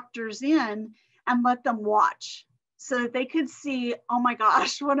proctors in and let them watch so that they could see, oh my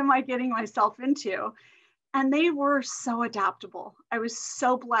gosh, what am I getting myself into? And they were so adaptable. I was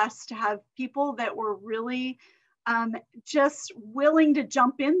so blessed to have people that were really just willing to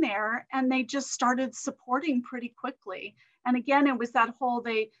jump in there, and they just started supporting pretty quickly. And again, it was that whole,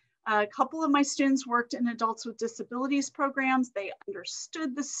 a couple of my students worked in adults with disabilities programs. They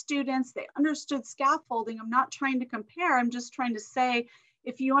understood the students, they understood scaffolding. I'm not trying to compare, I'm just trying to say,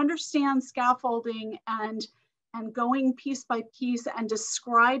 if you understand scaffolding and going piece by piece and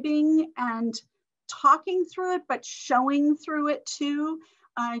describing and talking through it, but showing through it too,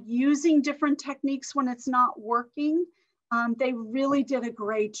 using different techniques when it's not working, they really did a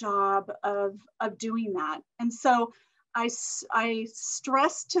great job of doing that. And so I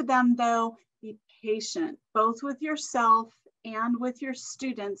stress to them though, be patient, both with yourself and with your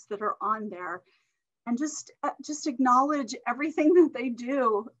students that are on there. And just acknowledge everything that they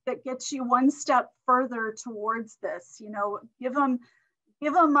do that gets you one step further towards this. You know, give them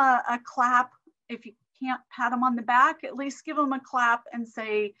a clap. If you can't pat them on the back, at least give them a clap and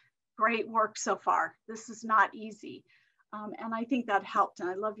say, great work so far. This is not easy. And I think that helped. And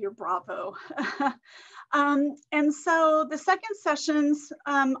I love your bravo. And so the second sessions,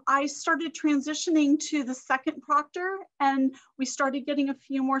 I started transitioning to the second proctor, and we started getting a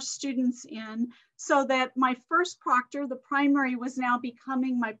few more students in, so that my first proctor, the primary, was now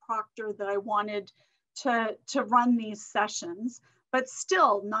becoming my proctor that I wanted to run these sessions, but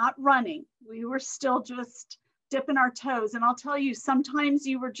still not running. We were still just dipping our toes. And I'll tell you, sometimes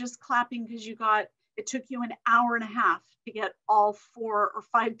you were just clapping because it took you an hour and a half to get all 4 or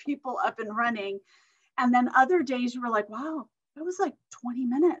 5 people up and running. And then other days you were like, wow, it was like 20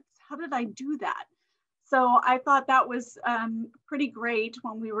 minutes. How did I do that? So I thought that was pretty great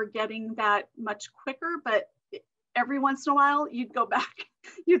when we were getting that much quicker, but every once in a while you'd go back,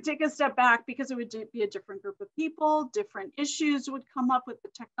 you'd take a step back because it would be a different group of people, different issues would come up with the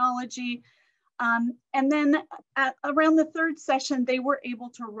technology. And then around the third session, they were able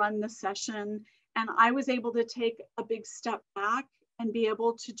to run the session, and I was able to take a big step back and be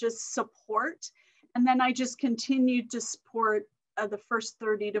able to just support. And then I just continued to support the first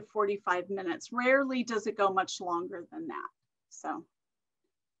 30 to 45 minutes. Rarely does it go much longer than that.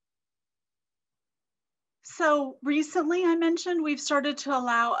 So recently I mentioned we've started to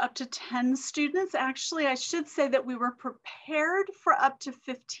allow up to 10 students. Actually, I should say that we were prepared for up to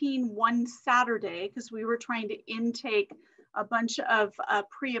 15 one Saturday because we were trying to intake a bunch of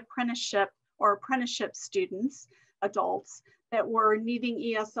pre-apprenticeship or apprenticeship students, adults, that were needing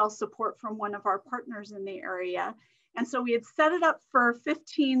ESL support from one of our partners in the area. And so we had set it up for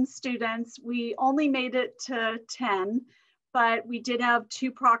 15 students. We only made it to 10, but we did have 3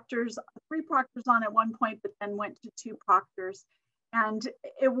 proctors on at one point, but then went to 2 proctors, and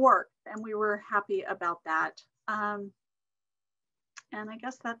it worked, and we were happy about that. And I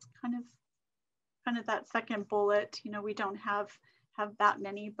guess that's kind of that second bullet. You know, we don't have that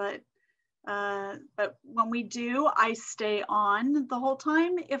many, but when we do, I stay on the whole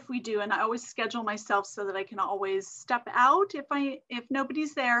time if we do, and I always schedule myself so that I can always step out if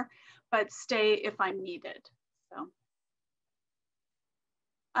nobody's there, but stay if I'm needed. So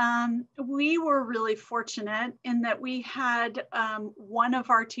we were really fortunate in that we had one of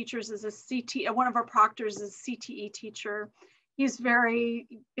our teachers is one of our proctors is a CTE teacher. He's very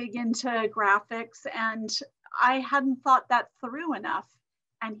big into graphics, and I hadn't thought that through enough.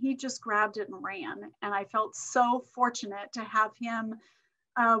 And he just grabbed it and ran. And I felt so fortunate to have him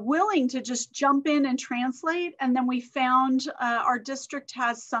willing to just jump in and translate. And then we found our district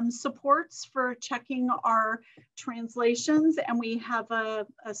has some supports for checking our translations. And we have a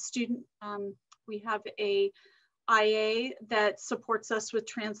student, we have a IA that supports us with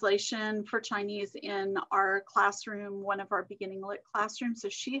translation for Chinese in our classroom, one of our beginning lit classrooms. So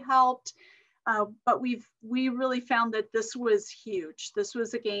she helped. But we really found that this was huge. This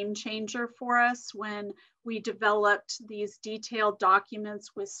was a game changer for us when we developed these detailed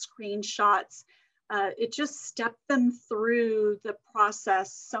documents with screenshots. It just stepped them through the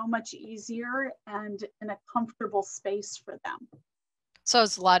process so much easier and in a comfortable space for them. So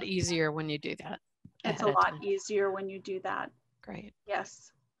it's a lot easier when you do that. It's a lot easier when you do that. Great.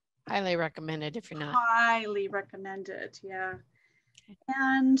 Yes. Highly recommended if you're not. Highly recommended, yeah.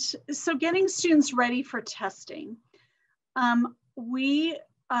 And so getting students ready for testing. We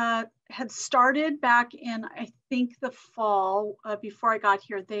had started back in, I think, the fall, before I got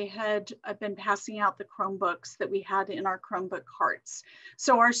here. They had been passing out the Chromebooks that we had in our Chromebook carts.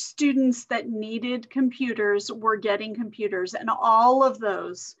 So our students that needed computers were getting computers, and all of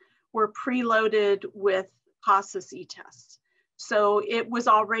those were preloaded with CASAS e-tests. So it was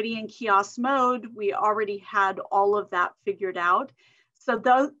already in kiosk mode. We already had all of that figured out. So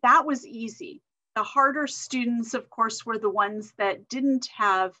that was easy. The harder students, of course, were the ones that didn't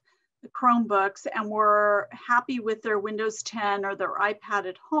have the Chromebooks and were happy with their Windows 10 or their iPad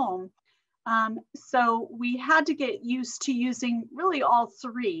at home. So we had to get used to using really all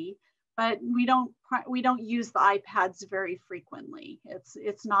three, but we don't use the iPads very frequently.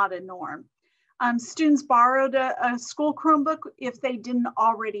 It's not a norm. Students borrowed a school Chromebook if they didn't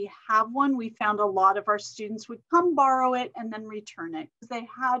already have one. We found a lot of our students would come borrow it and then return it because they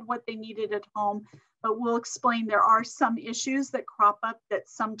had what they needed at home. But we'll explain there are some issues that crop up that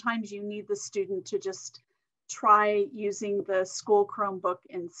sometimes you need the student to just try using the school Chromebook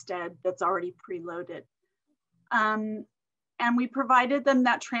instead that's already preloaded. And we provided them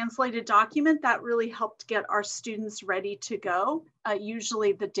that translated document that really helped get our students ready to go,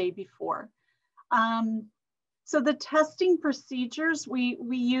 usually the day before. So the testing procedures, we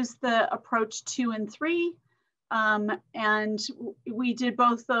used the approach 2 and 3, and we did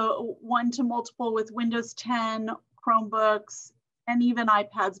both the one to multiple with Windows 10, Chromebooks, and even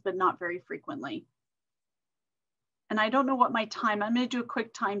iPads, but not very frequently. And I don't know what my time, I'm gonna do a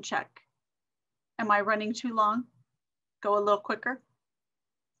quick time check. Am I running too long? Go a little quicker?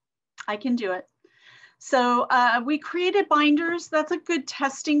 I can do it. So we created binders. That's a good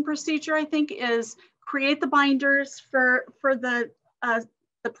testing procedure, I think, is create the binders for the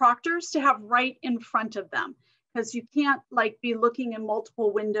proctors to have right in front of them, because you can't like be looking in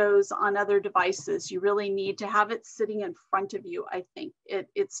multiple windows on other devices. You really need to have it sitting in front of you. I think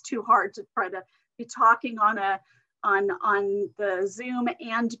it's too hard to try to be talking on the Zoom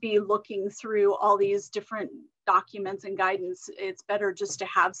and be looking through all these different documents and guidance. It's better just to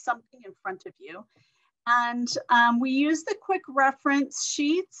have something in front of you. And we use the quick reference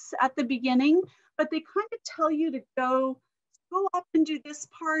sheets at the beginning, but they kind of tell you to go up and do this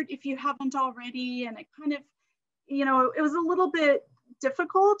part if you haven't already. And it kind of, you know, it was a little bit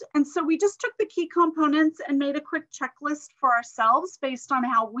difficult. And so we just took the key components and made a quick checklist for ourselves based on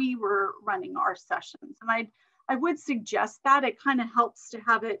how we were running our sessions. And I would suggest that it kind of helps to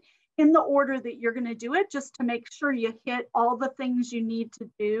have it in the order that you're going to do it, just to make sure you hit all the things you need to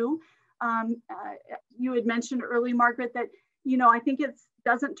do. You had mentioned early, Margaret, that, you know, I think it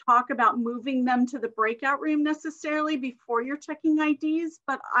doesn't talk about moving them to the breakout room necessarily before you're checking IDs,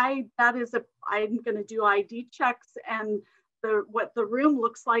 but I'm going to do ID checks and what the room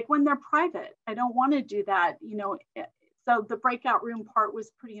looks like when they're private. I don't want to do that, you know, so the breakout room part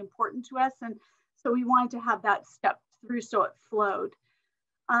was pretty important to us. And so we wanted to have that step through so it flowed.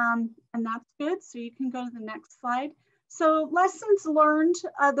 And that's good. So you can go to the next slide. So lessons learned,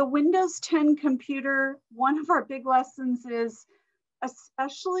 the Windows 10 computer, one of our big lessons is,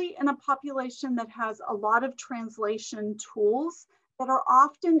 especially in a population that has a lot of translation tools that are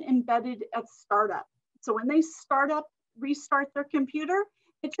often embedded at startup. So when they restart their computer,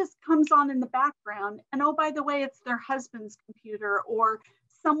 it just comes on in the background. And oh, by the way, it's their husband's computer or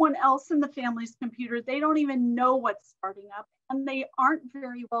someone else in the family's computer. They don't even know what's starting up, and they aren't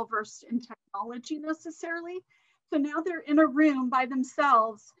very well versed in technology necessarily. So now they're in a room by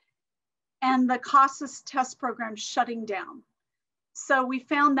themselves and the CASAS test program shutting down. So we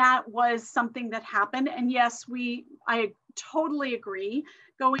found that was something that happened. And yes, I totally agree.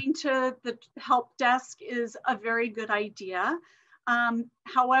 Going to the help desk is a very good idea.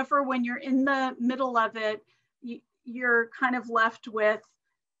 However, when you're in the middle of it, you're kind of left with,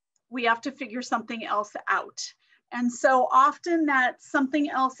 we have to figure something else out. And so often that something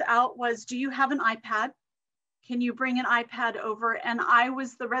else out was, do you have an iPad? Can you bring an iPad over? And I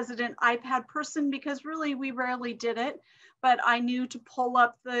was the resident iPad person because really we rarely did it, but I knew to pull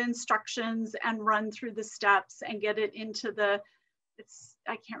up the instructions and run through the steps and get it into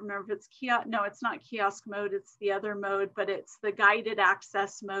I can't remember if it's kiosk, no, it's not kiosk mode, it's the other mode, but it's the guided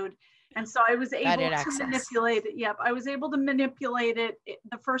access mode. And so I was able to manipulate it. Yep, I was able to manipulate it.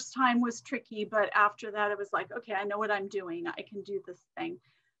 The first time was tricky, but after that, it was like, okay, I know what I'm doing. I can do this thing.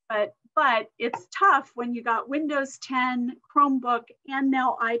 But it's tough when you got Windows 10, Chromebook, and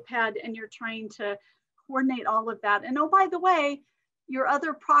now iPad, and you're trying to coordinate all of that. And oh, by the way, your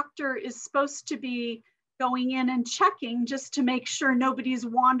other proctor is supposed to be going in and checking just to make sure nobody's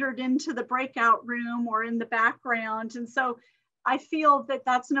wandered into the breakout room or in the background. And so I feel that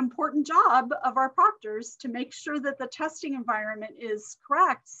that's an important job of our proctors to make sure that the testing environment is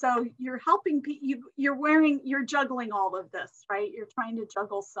correct. So you're helping, you're juggling all of this, right? You're trying to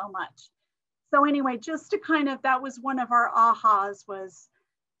juggle so much. So anyway, just to kind of, that was one of our ahas, was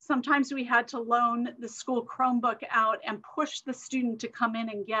sometimes we had to loan the school Chromebook out and push the student to come in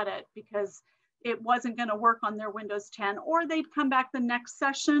and get it because it wasn't going to work on their Windows 10, or they'd come back the next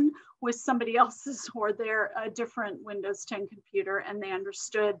session with somebody else's or their different Windows 10 computer, and they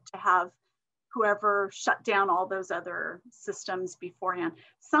understood to have whoever shut down all those other systems beforehand.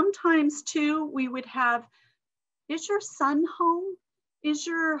 Sometimes too, we would have, is your son home? Is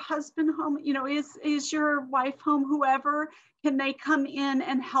your husband home? You know, is your wife home? Whoever, can they come in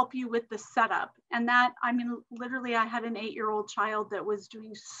and help you with the setup? And that, I mean, literally I had an 8-year-old child that was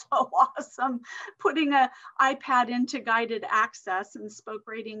doing so awesome, putting an iPad into guided access and spoke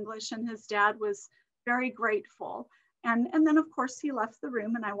great English, and his dad was very grateful. And then of course he left the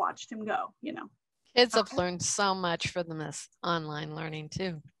room and I watched him go, you know. Kids have learned so much from this online learning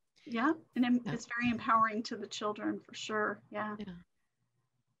too. Yeah, and it's very empowering to the children for sure, yeah.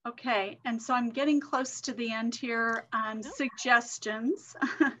 Okay, and so I'm getting close to the end here. Suggestions.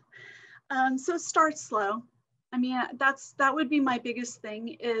 So start slow. I mean, that would be my biggest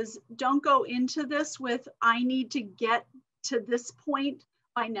thing, is don't go into this with, I need to get to this point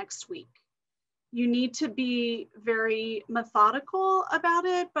by next week. You need to be very methodical about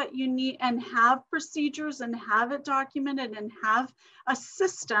it, but you need, and have procedures and have it documented and have a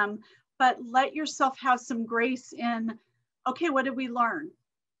system, but let yourself have some grace in, okay, what did we learn?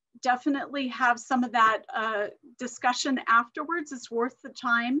 Definitely have some of that discussion afterwards. It's worth the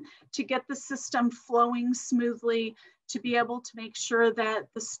time to get the system flowing smoothly, to be able to make sure that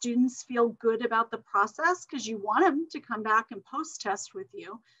the students feel good about the process, because you want them to come back and post-test with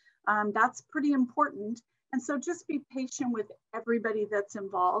you. That's pretty important. And so just be patient with everybody that's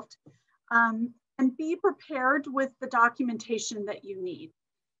involved, and be prepared with the documentation that you need.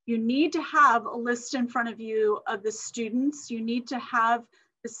 You need to have a list in front of you of the students. You need to have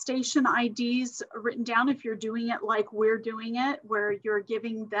the station IDs written down if you're doing it like we're doing it, where you're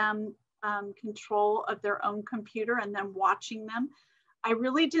giving them control of their own computer and then watching them. I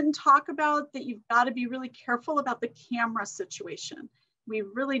really didn't talk about that. You've got to be really careful about the camera situation. We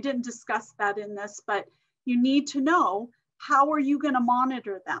really didn't discuss that in this, but you need to know, how are you going to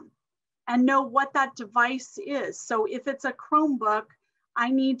monitor them and know what that device is. So if it's a Chromebook, I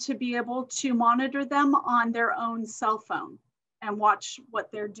need to be able to monitor them on their own cell phone and watch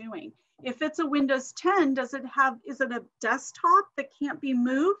what they're doing. If it's a Windows 10, is it a desktop that can't be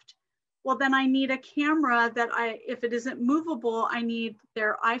moved? Well, then I need a camera that if it isn't movable, I need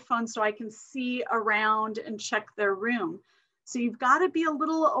their iPhone so I can see around and check their room. So you've got to be a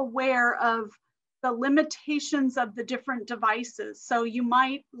little aware of the limitations of the different devices. So you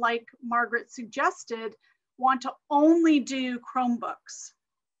might, like Margaret suggested, want to only do Chromebooks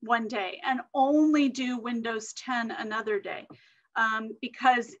one day and only do Windows 10 another day.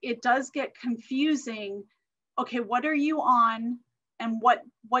 Because it does get confusing. Okay, what are you on, and what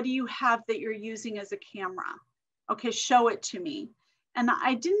do you have that you're using as a camera? Okay, show it to me. And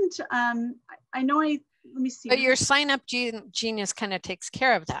I didn't, let me see. But your Sign Up Genius kind of takes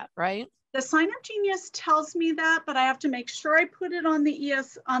care of that, right? The Sign Up Genius tells me that, but I have to make sure I put it on the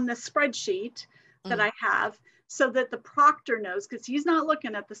spreadsheet that I have, so that the proctor knows, because he's not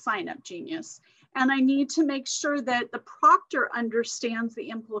looking at the Sign Up Genius. And I need to make sure that the proctor understands the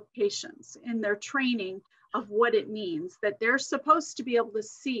implications in their training of what it means, that they're supposed to be able to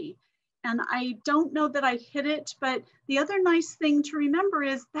see. And I don't know that I hit it, but the other nice thing to remember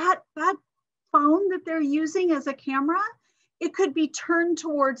is that phone that they're using as a camera, it could be turned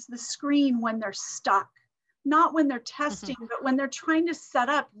towards the screen when they're stuck, not when they're testing, but when they're trying to set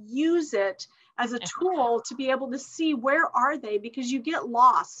up, use it as a tool to be able to see where are they, because you get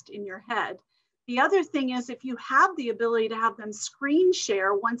lost in your head. The other thing is, if you have the ability to have them screen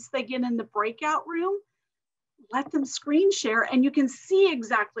share once they get in the breakout room, let them screen share and you can see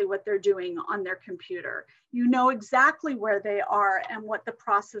exactly what they're doing on their computer. You know exactly where they are and what the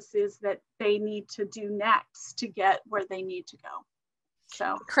process is that they need to do next to get where they need to go.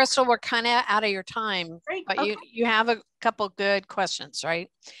 So, Crystal, we're kind of out of your time, great. but Okay. you have a couple good questions, right?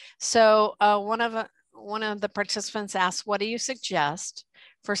 So one of the participants asked, what do you suggest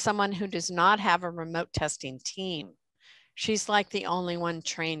for someone who does not have a remote testing team? She's like the only one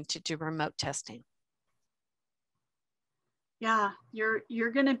trained to do remote testing. Yeah,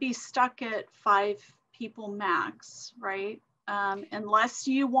 you're going to be stuck at 5 people max, right? Unless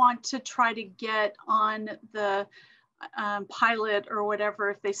you want to try to get on the pilot or whatever,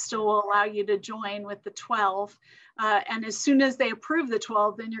 if they still will allow you to join with the 12. And as soon as they approve the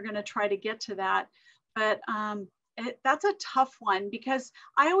 12, then you're going to try to get to that. But that's a tough one, because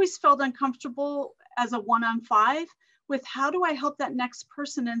I always felt uncomfortable as a 1-on-5 with how do I help that next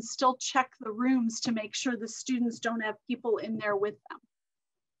person and still check the rooms to make sure the students don't have people in there with them.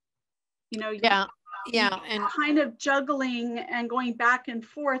 You know, and kind of juggling and going back and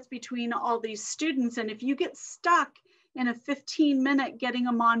forth between all these students. And if you get stuck in a 15-minute getting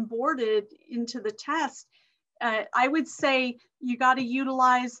them onboarded into the test, I would say you got to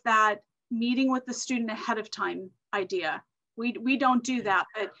utilize that meeting with the student ahead of time idea. We don't do that,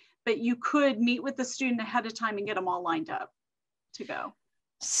 but you could meet with the student ahead of time and get them all lined up to go.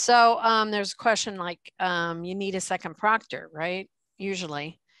 So there's a question like, you need a second proctor, right?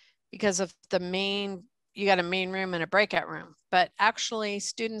 Usually, because of you got a main room and a breakout room, but actually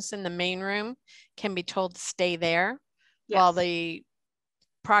students in the main room can be told to stay there while the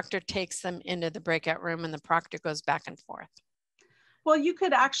proctor takes them into the breakout room and the proctor goes back and forth. Well, you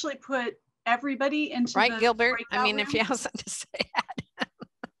could actually put everybody into right, the Gilbert? I mean, room. if you have something to say.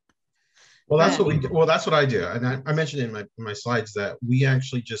 Well, that's what we do. Well, that's what I do. And I mentioned in my slides that we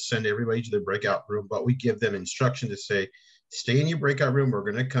actually just send everybody to the breakout room, but we give them instruction to say, stay in your breakout room. We're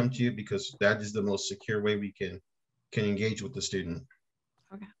going to come to you because that is the most secure way we can engage with the student.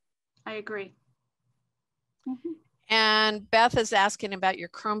 Okay. I agree. Mm-hmm. And Beth is asking about your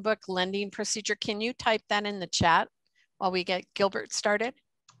Chromebook lending procedure. Can you type that in the chat while we get Gilbert started?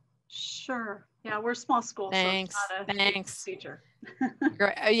 Sure. Yeah, we're a small school. Thanks. So it's not a big procedure.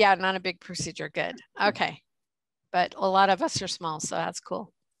 Yeah, not a big procedure. Good. Okay. But a lot of us are small, so that's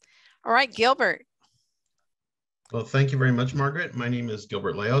cool. All right, Gilbert. Well, thank you very much, Margaret. My name is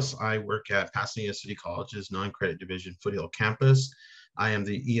Gilbert Leos. I work at Pasadena City College's non-credit division Foothill campus. I am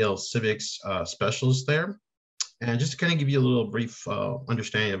the EL Civics specialist there. And just to kind of give you a little brief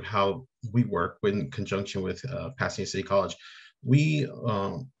understanding of how we work in conjunction with Pasadena City College. We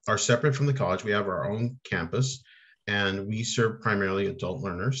are separate from the college. We have our own campus, and we serve primarily adult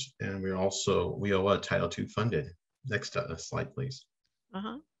learners, and we're also WIOA Title II funded. Next slide, please.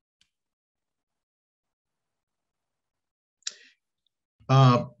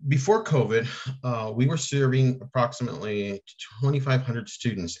 Before COVID, we were serving approximately 2,500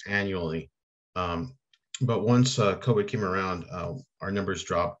 students annually. But once COVID came around, our numbers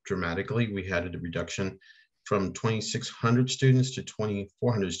dropped dramatically. We had a reduction from 2,600 students to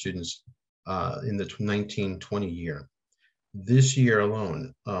 2,400 students in the 19-20 year. This year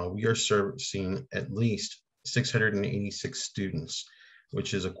alone, we are servicing at least 686 students,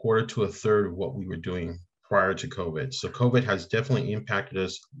 which is a quarter to a third of what we were doing prior to COVID. So COVID has definitely impacted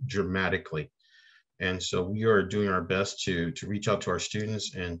us dramatically. And so we are doing our best to reach out to our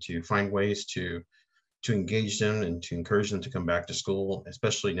students and to find ways to engage them and to encourage them to come back to school,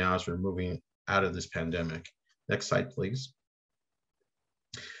 especially now as we're moving out of this pandemic. Next slide, please.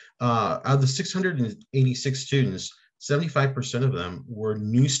 Out of the 686 students, 75% of them were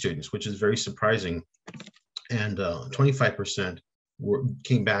new students, which is very surprising. And 25%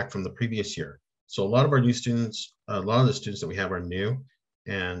 came back from the previous year. So a lot of our new students, a lot of the students that we have are new,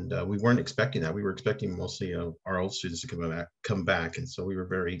 and we weren't expecting that. We were expecting mostly our old students to come back. And so we were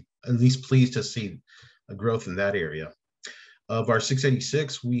very, at least pleased to see a growth in that area. Of our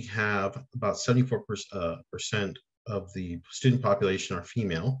 686, we have about 74% of the student population are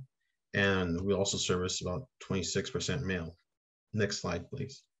female, and we also service about 26% male. Next slide,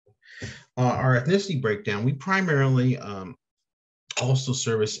 please. Our ethnicity breakdown, we primarily also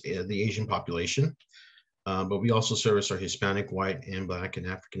service the Asian population, but we also service our Hispanic, white, and Black and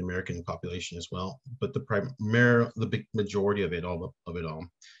African American population as well. But the big majority of it all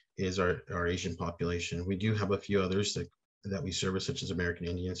is our Asian population. We do have a few others that we service, such as American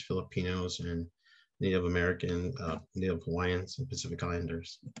Indians, Filipinos, and Native American, Native Hawaiians, and Pacific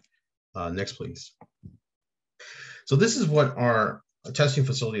Islanders. Next, please. So this is what our testing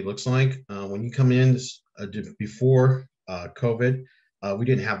facility looks like. When you come in before COVID, we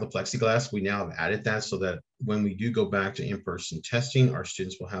didn't have the plexiglass. We now have added that so that when we do go back to in-person testing, our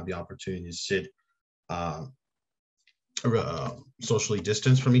students will have the opportunity to sit socially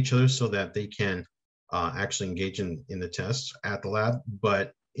distanced from each other so that they can actually engage in the tests at the lab.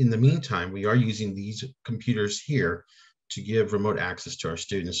 But in the meantime, we are using these computers here to give remote access to our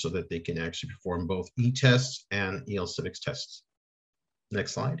students so that they can actually perform both e-tests and EL Civics tests.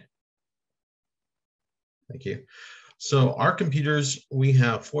 Next slide. Thank you. So our computers, we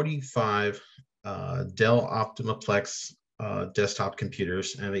have 45 Dell OptimaPlex desktop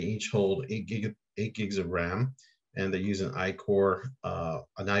computers, and they each hold 8 gigs of RAM, and they use an i-Core, an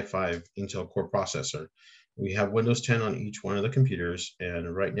i5 Intel Core processor. We have Windows 10 on each one of the computers,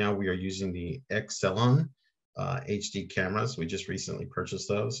 and right now we are using the Excelon HD cameras. We just recently purchased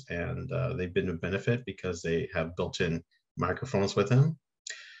those, and they've been a benefit because they have built-in microphones with them.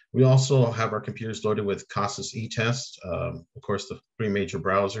 We also have our computers loaded with CASAS e-test, of course, the three major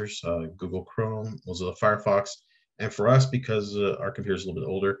browsers, Google Chrome, Mozilla Firefox, and for us, because our computer is a little bit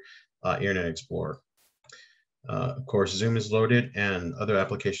older, Internet Explorer. Of course, Zoom is loaded, and other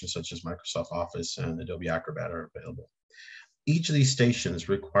applications such as Microsoft Office and Adobe Acrobat are available. Each of these stations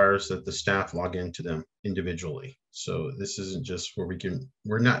requires that the staff log into them individually. So this isn't just where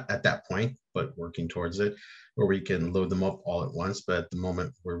we're not at that point, but working towards it, where we can load them up all at once. But at the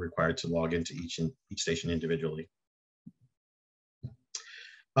moment, we're required to log into each station individually.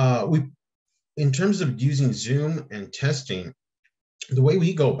 In terms of using Zoom and testing, the way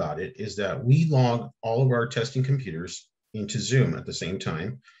we go about it is that we log all of our testing computers into Zoom at the same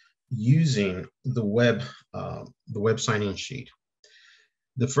time using the web sign-in sheet.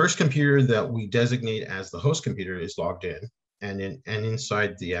 The first computer that we designate as the host computer is logged in, and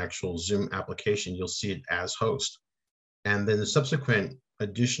inside the actual Zoom application, you'll see it as host. And then the subsequent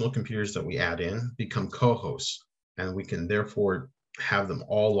additional computers that we add in become co-hosts, and we can therefore have them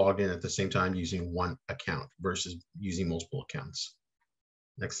all logged in at the same time using one account versus using multiple accounts.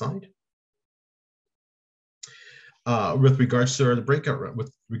 Next slide. With regards to the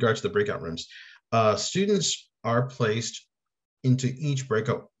breakout rooms, students are placed into each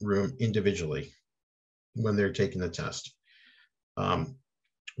breakout room individually when they're taking the test.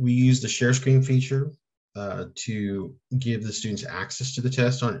 We use the share screen feature to give the students access to the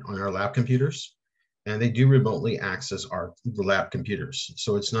test on our lab computers, and they do remotely access the lab computers.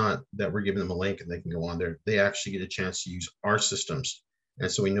 So it's not that we're giving them a link and they can go on there. They actually get a chance to use our systems. And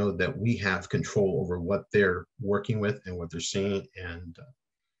so we know that we have control over what they're working with and what they're seeing and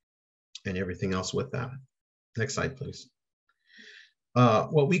everything else with that. Next slide, please.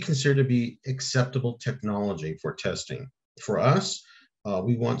 What we consider to be acceptable technology for testing. For us,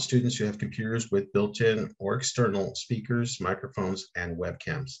 we want students who have computers with built-in or external speakers, microphones, and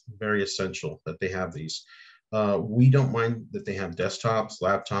webcams. Very essential that they have these. We don't mind that they have desktops,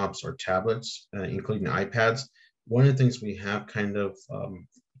 laptops, or tablets, including iPads. One of the things we have kind of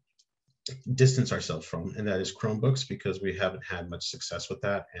distanced ourselves from, and that is Chromebooks, because we haven't had much success with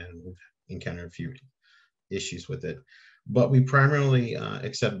that, and we've encountered a few issues with it. But we primarily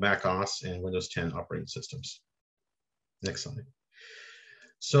accept Mac OS and Windows 10 operating systems. Next slide.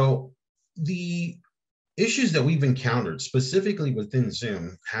 So the issues that we've encountered specifically within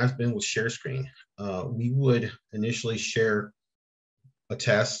Zoom has been with share screen. We would initially share a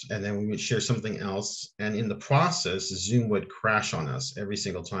test, and then we would share something else. And in the process, Zoom would crash on us every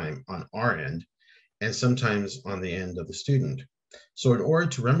single time on our end, and sometimes on the end of the student. So in order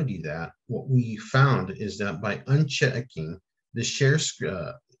to remedy that, what we found is that by unchecking the share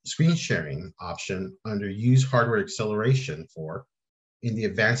screen sharing option under Use Hardware Acceleration in the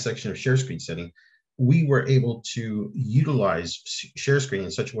advanced section of share screen setting, we were able to utilize share screen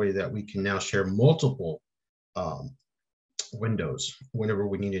in such a way that we can now share multiple windows whenever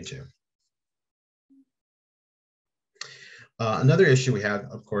we needed to. Another issue we had,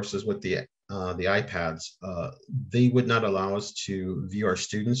 of course, is with the iPads. They would not allow us to view our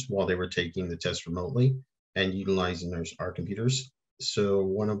students while they were taking the test remotely and utilizing our computers. So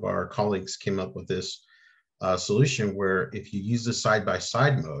one of our colleagues came up with this solution where if you use the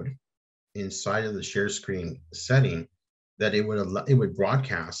side-by-side mode inside of the share screen setting, that it would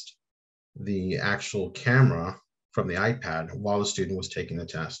broadcast the actual camera from the iPad while the student was taking the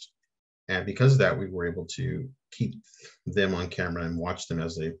test. And because of that, we were able to keep them on camera and watch them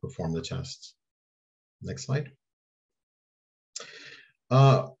as they perform the tests. Next slide.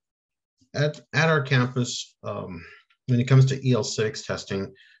 At our campus, when it comes to EL Civics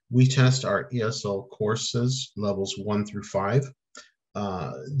testing, we test our ESL courses, levels 1 through 5.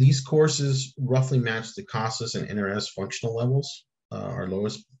 These courses roughly match the CASAS and NRS functional levels, our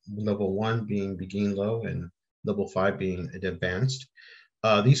lowest level 1 being begin low and level 5 being advanced.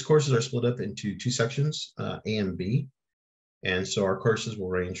 These courses are split up into two sections, A and B. And so our courses will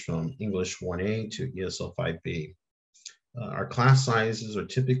range from English 1A to ESL 5B. Our class sizes are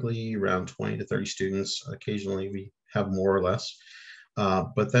typically around 20 to 30 students. Occasionally we have more or less,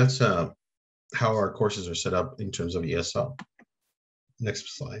 but that's how our courses are set up in terms of ESL.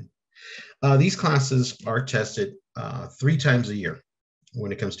 Next slide. These classes are tested 3 times a year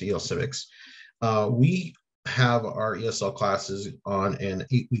when it comes to EL Civics. We have our ESL classes on an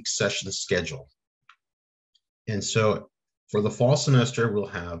 8-week session schedule. And so for the fall semester, we'll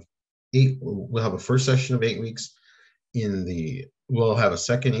have a first session of 8 weeks. We'll have a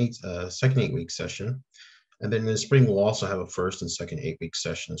second 8-week session. And then in the spring, we'll also have a first and second 8-week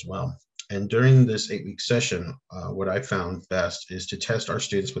session as well. And during this 8-week session, what I found best is to test our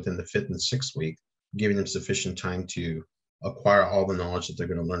students within the 5th and 6th week, giving them sufficient time to acquire all the knowledge that they're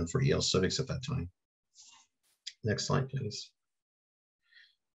going to learn for EL Civics at that time. Next slide, please.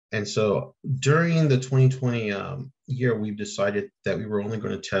 And so during the 2020 year, we've decided that we were only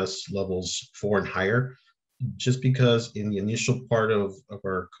going to test levels 4 and higher, just because in the initial part of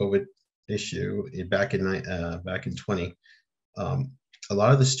our COVID issue back in 20, a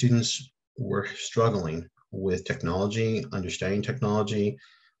lot of the students were struggling with technology, understanding technology,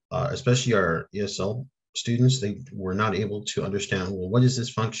 especially our ESL students. They were not able to understand, well, what is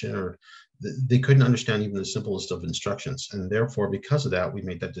this function? Or they couldn't understand even the simplest of instructions. And therefore, because of that, we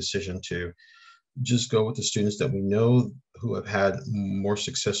made that decision to just go with the students that we know who have had more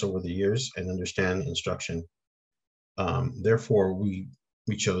success over the years and understand instruction. Therefore, we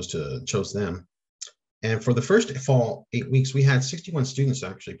chose them. And for the first fall 8 weeks, we had 61 students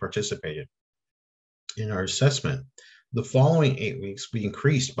actually participated in our assessment. The following 8 weeks, we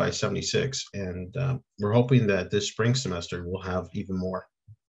increased by 76, and we're hoping that this spring semester we'll have even more.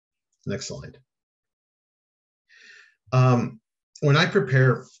 Next slide. When I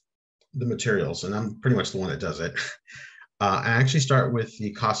prepare the materials, and I'm pretty much the one that does it, I actually start with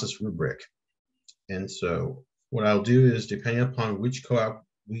the CASAS rubric. And so what I'll do is, depending upon which co-op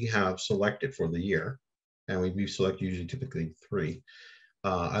we have selected for the year, and we select usually typically 3,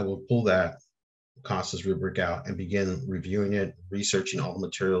 I will pull that CASAS rubric out and begin reviewing it, researching all the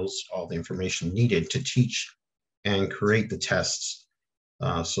materials, all the information needed to teach and create the tests,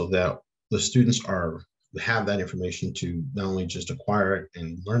 so that the students have that information to not only just acquire it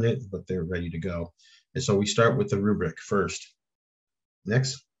and learn it, but they're ready to go. And so we start with the rubric first.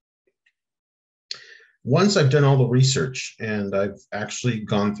 Next. Once I've done all the research and I've actually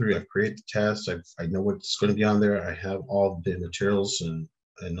gone through, I've created the tests, I know what's going to be on there, I have all the materials and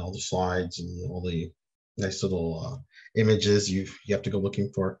all the slides and all the nice little images you have to go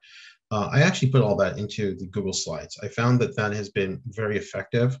looking for. I actually put all that into the Google Slides. I found that has been very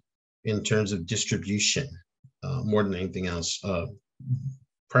effective in terms of distribution, more than anything else.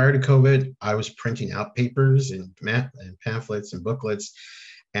 Prior to COVID, I was printing out papers and pamphlets and booklets,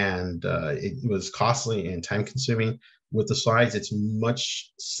 and it was costly and time consuming. With the slides, it's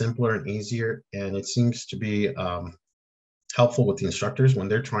much simpler and easier, and it seems to be helpful with the instructors when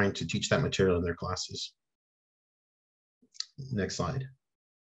they're trying to teach that material in their classes. Next slide.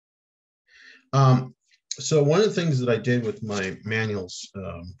 So one of the things that I did with my manuals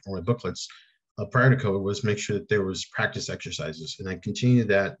or my booklets prior to COVID was make sure that there was practice exercises. And I continue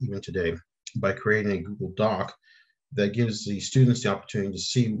that even today by creating a Google Doc that gives the students the opportunity to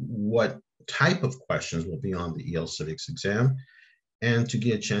see what type of questions will be on the EL Civics exam, and to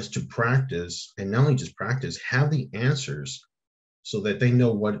get a chance to practice, and not only just practice, have the answers so that they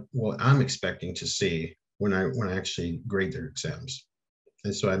know what I'm expecting to see when I actually grade their exams.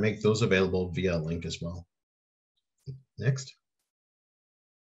 And so I make those available via a link as well. Next.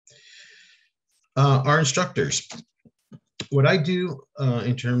 Our instructors. What I do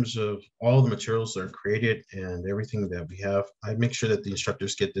in terms of all the materials that are created and everything that we have, I make sure that the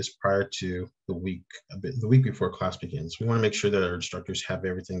instructors get this prior to the week before class begins. We want to make sure that our instructors have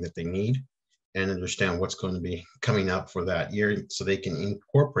everything that they need and understand what's going to be coming up for that year so they can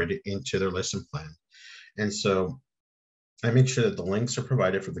incorporate it into their lesson plan. And so I make sure that the links are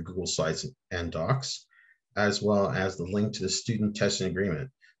provided for the Google Slides and Docs, as well as the link to the student testing agreement.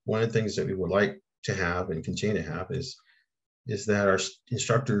 One of the things that we would like to have and continue to have is that our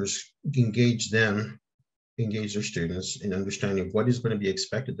instructors engage their students in understanding what is going to be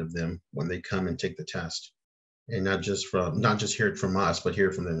expected of them when they come and take the test, and not just hear it from us, but hear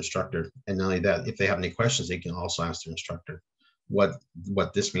it from the instructor. And not only that, if they have any questions, they can also ask their instructor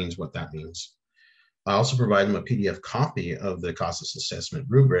what this means, what that means. I also provide them a PDF copy of the CASAS assessment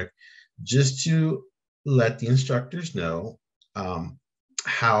rubric, just to let the instructors know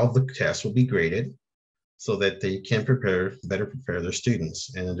how the test will be graded, so that they can better prepare their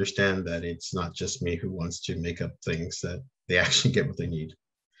students and understand that it's not just me who wants to make up things, that they actually get what they need.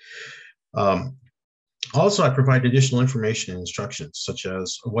 Also, I provide additional information and instructions, such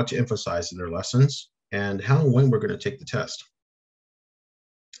as what to emphasize in their lessons and how and when we're going to take the test.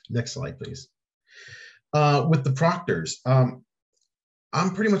 Next slide, please. With the proctors, I'm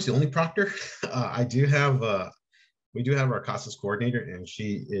pretty much the only proctor. We do have our CASAS coordinator, and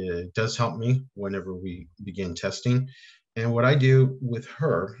she does help me whenever we begin testing. And what I do with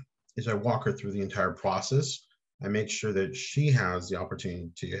her is I walk her through the entire process. I make sure that she has the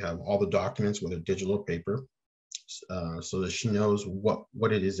opportunity to have all the documents, whether digital or paper, so that she knows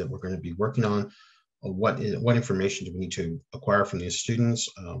what it is that we're going to be working on, what information do we need to acquire from these students.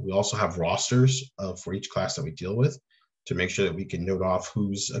 We also have rosters for each class that we deal with to make sure that we can note off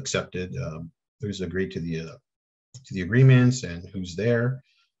who's accepted, who's agreed to the agreements, and who's there.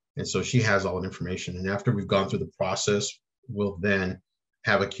 And so she has all that information. And after we've gone through the process, we'll then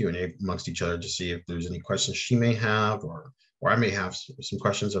have a Q&A amongst each other to see if there's any questions she may have, or I may have some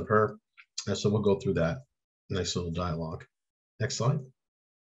questions of her. And so we'll go through that nice little dialogue. Next slide.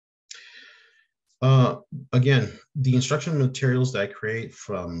 Again, the instructional materials that I create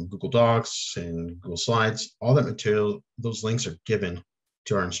from Google Docs and Google Slides, all that material, those links are given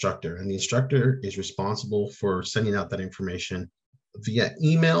to our instructor, and the instructor is responsible for sending out that information via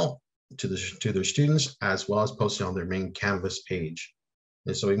email to their students, as well as posting on their main Canvas page.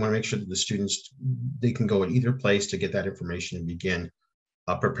 And so we want to make sure that the students, they can go at either place to get that information and begin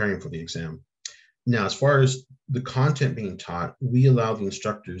preparing for the exam. Now, as far as the content being taught, we allow the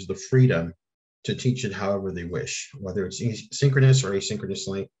instructors the freedom to teach it however they wish, whether it's synchronous or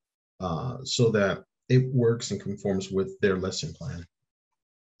asynchronously, so that it works and conforms with their lesson plan.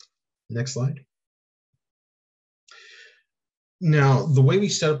 Next slide. Now, the way we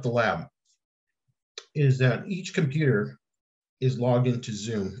set up the lab is that each computer is logged into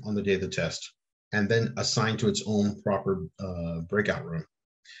Zoom on the day of the test and then assigned to its own proper breakout room.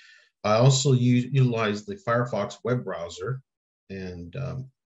 I also utilize the Firefox web browser, and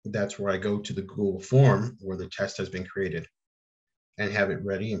that's where I go to the Google form where the test has been created and have it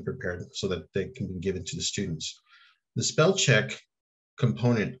ready and prepared so that they can be given to the students. The spell check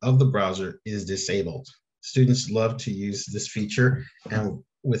component of the browser is disabled. Students love to use this feature, and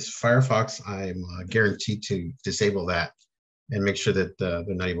with Firefox, I'm guaranteed to disable that and make sure that they're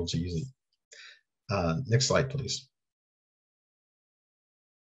not able to use it. Next slide, please.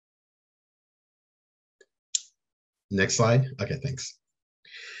 Next slide. Okay, thanks.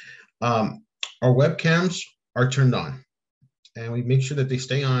 Our webcams are turned on, and we make sure that they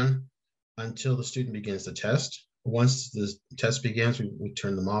stay on until the student begins the test. Once the test begins, we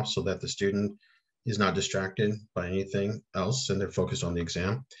turn them off so that the student is not distracted by anything else and they're focused on the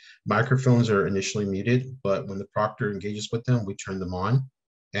exam. Microphones are initially muted, but when the proctor engages with them, we turn them on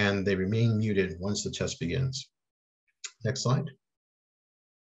and they remain muted once the test begins. Next slide.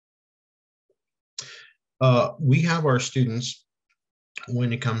 We have our students,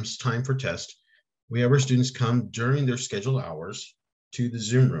 when it comes time for test, we have our students come during their scheduled hours to the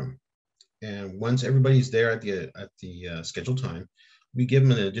Zoom room. And once everybody's there at the scheduled time, we give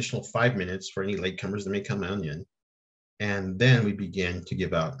them an additional 5 minutes for any latecomers that may come on in. And then we begin to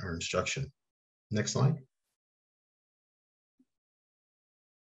give out our instruction. Next slide.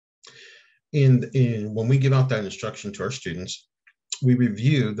 When we give out that instruction to our students, we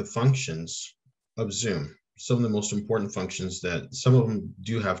review the functions of Zoom, some of the most important functions that some of them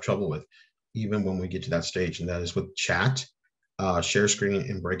do have trouble with, even when we get to that stage, and that is with chat, share screen,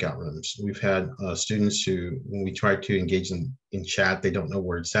 and breakout rooms. We've had students who, when we try to engage them in chat, they don't know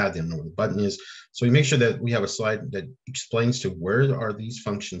where it's at, they don't know where the button is. So we make sure that we have a slide that explains to where are these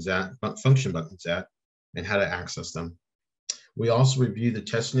functions at, function buttons at, and how to access them. We also review the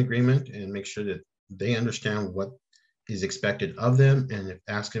testing agreement and make sure that they understand what is expected of them and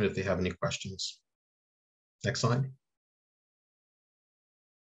ask them if they have any questions. Next slide.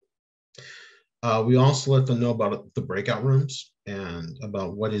 We also let them know about the breakout rooms and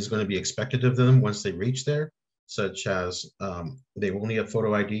about what is going to be expected of them once they reach there, such as they will need a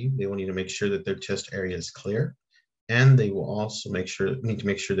photo ID, they will need to make sure that their test area is clear, and they will also need to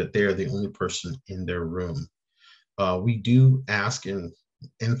make sure that they are the only person in their room. We do ask and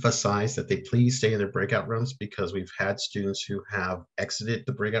emphasize that they please stay in their breakout rooms because we've had students who have exited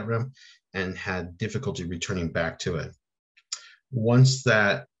the breakout room and had difficulty returning back to it. Once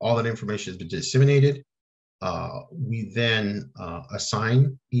that all that information has been disseminated, we then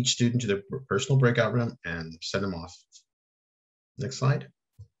assign each student to their personal breakout room and send them off. Next slide.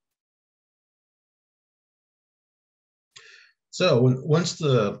 So once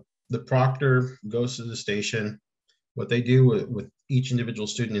the proctor goes to the station, what they do with each individual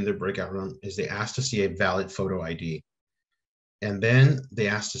student in their breakout room is they ask to see a valid photo ID. And then they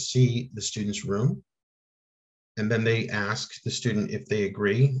ask to see the student's room. And then they ask the student if they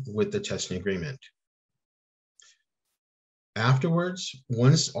agree with the testing agreement. Afterwards,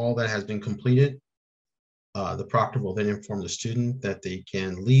 once all that has been completed, the proctor will then inform the student that they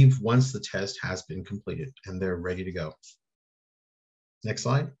can leave once the test has been completed and they're ready to go. Next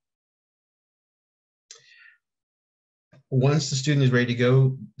slide. Once the student is ready to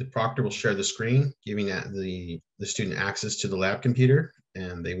go, the proctor will share the screen, giving the student access to the lab computer,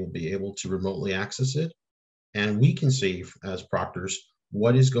 and they will be able to remotely access it. And we can see, as proctors,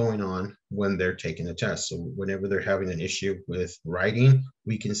 what is going on when they're taking a test. So whenever they're having an issue with writing,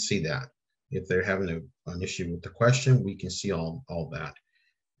 we can see that. If they're having an issue with the question, we can see all that.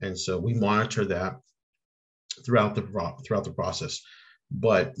 And so we monitor that throughout the process.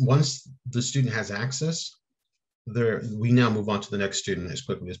 But once the student has access, we now move on to the next student as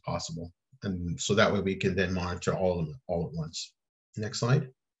quickly as possible. And so that way we can then monitor all of them all at once. Next slide.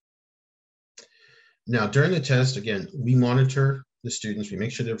 Now, during the test, again, we monitor the students. We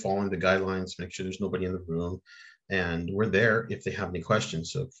make sure they're following the guidelines, make sure there's nobody in the room. And we're there if they have any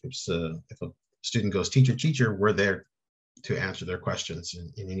questions. So if a student goes, teacher, teacher, we're there to answer their questions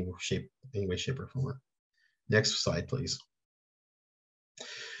in any way, shape, or form. Next slide, please.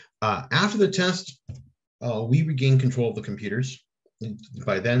 After the test, we regain control of the computers.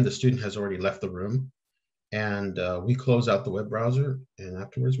 By then, the student has already left the room, and we close out the web browser, and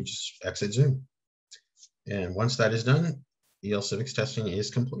afterwards, we just exit Zoom. And once that is done, EL Civics testing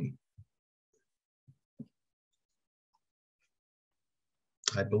is complete.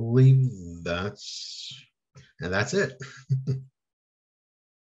 I believe that's it.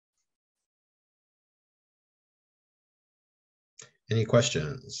 Any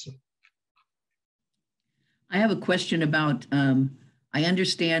questions? I have a question about, I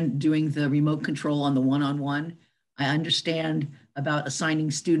understand doing the remote control on the one-on-one. I understand about assigning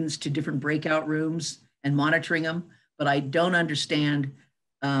students to different breakout rooms and monitoring them, but I don't understand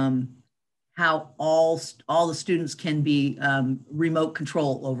how all the students can be remote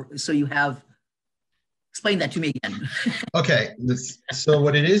control over. So you have, explain that to me again. Okay, so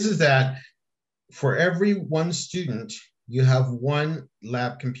what it is that for every one student, you have one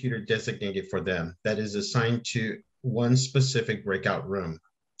lab computer designated for them that is assigned to one specific breakout room.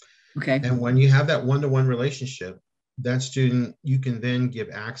 Okay. And when you have that one-to-one relationship, that student, you can then give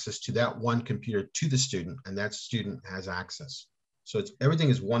access to that one computer to the student, and that student has access. So everything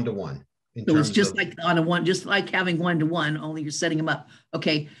is one-to-one. So it's just like just like having one-to-one, only you're setting them up.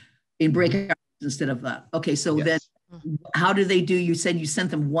 Okay, in breakout instead of that. Okay, so yes. Then how do they do? You said you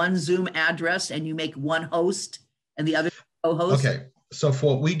sent them one Zoom address and you make one host and the other co-host? Okay, so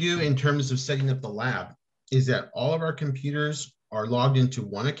for what we do in terms of setting up the lab is that all of our computers are logged into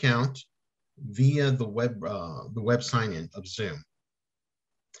one account via the web sign-in of Zoom.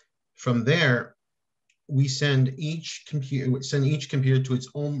 From there, we send each computer to its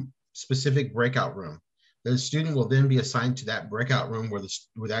own specific breakout room. The student will then be assigned to that breakout room where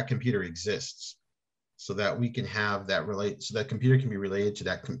that computer exists, so that we can have that so that computer can be related to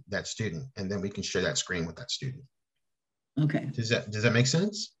that student, and then we can share that screen with that student. Okay. Does that make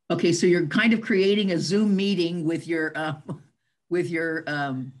sense? Okay, so you're kind of creating a Zoom meeting with your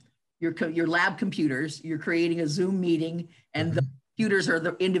lab computers. You're creating a Zoom meeting, and the computers are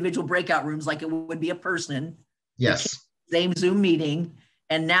the individual breakout rooms, like it would be a person. Yes. Same Zoom meeting,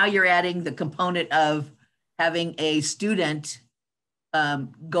 and now you're adding the component of having a student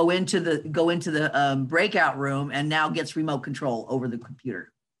go into the breakout room and now gets remote control over the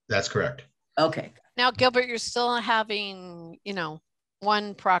computer. That's correct. Okay. Now, Gilbert, you're still having,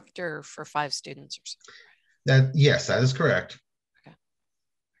 one proctor for 5 students or something. Yes, that is correct. Okay.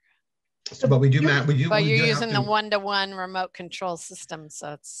 So, but we do. But you're using the one-to-one remote control system,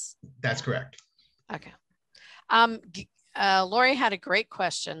 so it's. That's correct. Okay. Lori had a great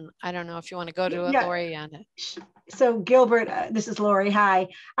question. I don't know if you want to go to it, Lori. So Gilbert, this is Lori. Hi.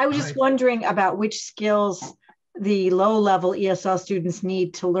 I was just wondering about which skills the low-level ESL students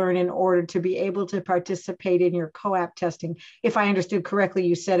need to learn in order to be able to participate in your co-op testing. If I understood correctly,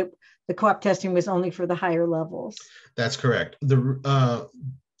 you said the co-op testing was only for the higher levels. That's correct.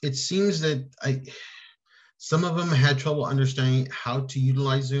 It seems that some of them had trouble understanding how to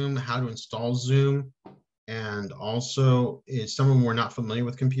utilize Zoom, how to install Zoom. And also, some of them were not familiar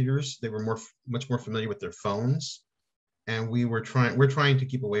with computers. They were much more familiar with their phones. And we're trying to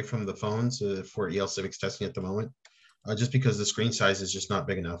keep away from the phones for EL Civics testing at the moment, just because the screen size is just not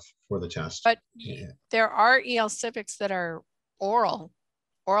big enough for the test. But there are EL Civics that are oral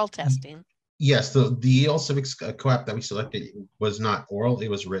testing. Yes, the EL Civics co-op that we selected was not oral; it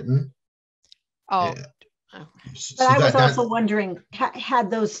was written. Oh. But I was also wondering,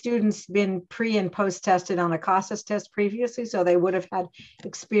 had those students been pre and post tested on a CASAS test previously, so they would have had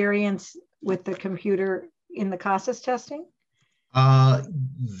experience with the computer in the CASAS testing?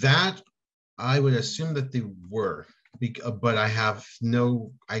 That I would assume that they were, but I have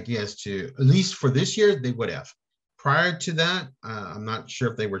no idea as to, at least for this year, they would have. Prior to that, I'm not sure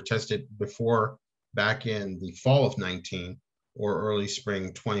if they were tested before, back in the fall of 19 or early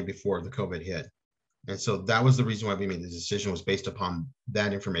spring 20 before the COVID hit. And so that was the reason why we made the decision, was based upon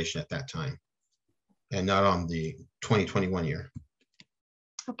that information at that time and not on the 2021 year.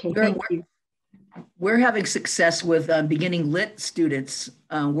 Okay, thank you. We're having success with beginning lit students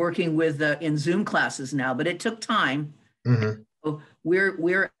working with in Zoom classes now, but it took time. Mm-hmm. So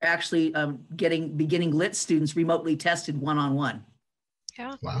we're actually getting beginning lit students remotely tested one-on-one.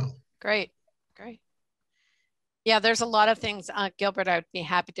 Yeah. Wow. Great. Great. Yeah, there's a lot of things. Gilbert, I would be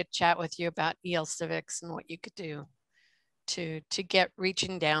happy to chat with you about EL Civics and what you could do to get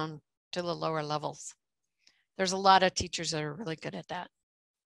reaching down to the lower levels. There's a lot of teachers that are really good at that.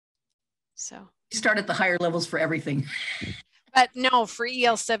 So Start at the higher levels for everything. but no, for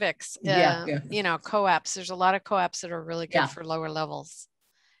EL Civics, Yeah. you know, co-ops, there's a lot of co-ops that are really good Yeah. for lower levels.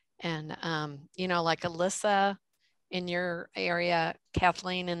 And, you know, like Alyssa in your area,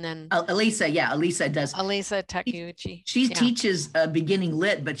 Kathleen, and then Elisa, yeah, Elisa does. Elisa Takeuchi. She Yeah. teaches beginning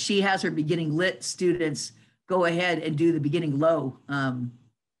lit, but she has her beginning lit students go ahead and do the beginning low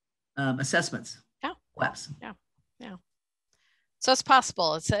assessments. Yeah. Labs. Yeah. Yeah. So it's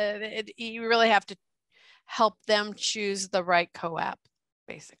possible. You really have to help them choose the right co-op,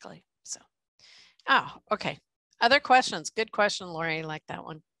 basically. So, oh, okay. Other questions? Good question, Lori. I like that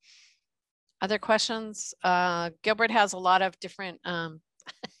one. Other questions? Gilbert has a lot of different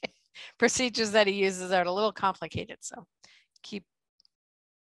procedures that he uses that are a little complicated. So keep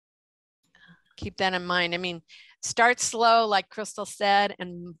that in mind. I mean, start slow, like Crystal said,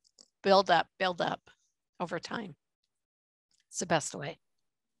 and build up over time. It's the best way.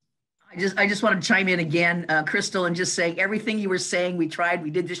 I just want to chime in again, Crystal, and just saying everything you were saying. We tried. We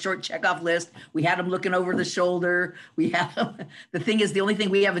did the short checkoff list. We had them looking over the shoulder. We have them. The thing is, the only thing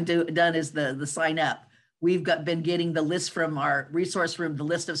we haven't done is the sign up. We've been getting the list from our resource room, the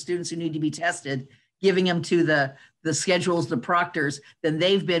list of students who need to be tested, giving them to the schedules, the proctors. Then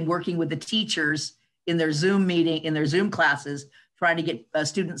they've been working with the teachers in their Zoom meeting, in their Zoom classes, trying to get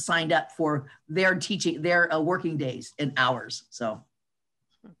students signed up for their teaching, their working days and hours. So.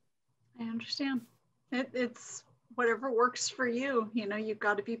 I understand. It's whatever works for you. You know, you've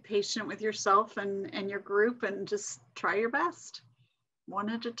got to be patient with yourself and your group and just try your best. 1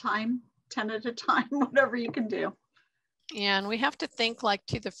 at a time, 10 at a time, whatever you can do. Yeah, and we have to think like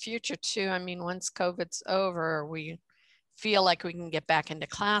to the future too. I mean, once COVID's over, we feel like we can get back into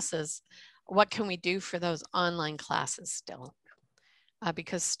classes. What can we do for those online classes still?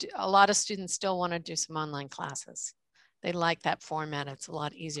 Because a lot of students still want to do some online classes. They like that format. It's a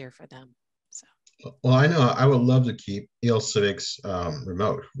lot easier for them. So. Well, I know I would love to keep EL Civics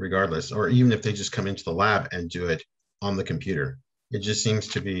remote regardless, or even if they just come into the lab and do it on the computer. It just seems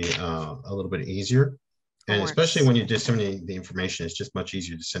to be a little bit easier. And especially when you're disseminating the information, it's just much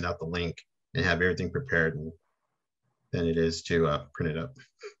easier to send out the link and have everything prepared than it is to print it up.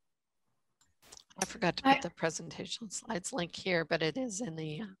 I forgot to put the presentation slides link here, but it is in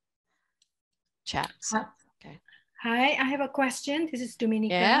the chat. So, okay. Hi, I have a question. This is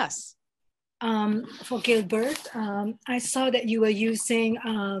Dominica. Yes. For Gilbert, I saw that you were using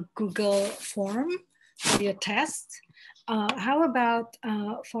Google form for your test. How about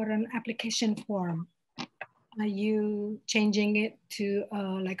for an application form? Are you changing it to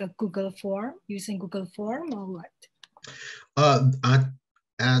like a Google form, using Google form or what?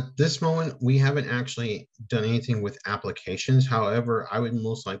 At this moment, we haven't actually done anything with applications. However, I would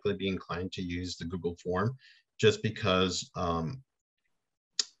most likely be inclined to use the Google form just because an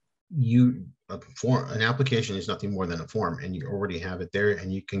application is nothing more than a form and you already have it there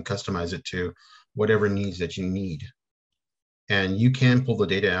and you can customize it to whatever needs that you need. And you can pull the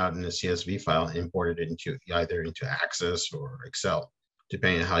data out in a CSV file and import it into either into Access or Excel,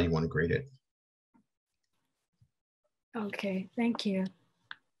 depending on how you want to grade it. Okay, thank you.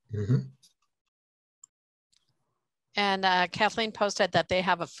 Mm-hmm. And Kathleen posted that they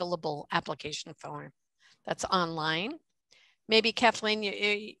have a fillable application form that's online. Maybe Kathleen,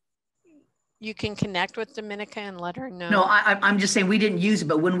 you can connect with Dominica and let her know. No, I'm just saying we didn't use it,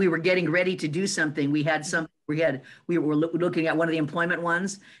 but when we were getting ready to do something, we had some. We were looking at one of the employment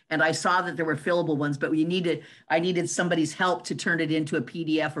ones, and I saw that there were fillable ones, but I needed somebody's help to turn it into a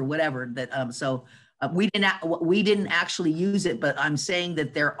PDF or whatever. That so we didn't actually use it, but I'm saying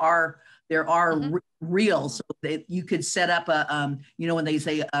that there are real, so that you could set up a you know when they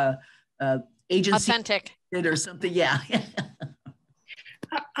say agency authentic or something, yeah.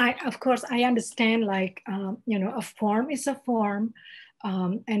 Of course, I understand, like, you know, a form is a form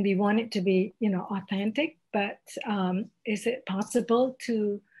and we want it to be, you know, authentic, but is it possible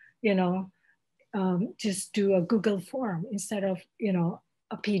to, you know, just do a Google form instead of, you know,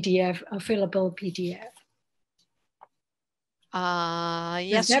 a PDF, a fillable PDF?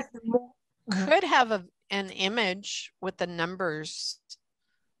 Yes, you could have an image with the numbers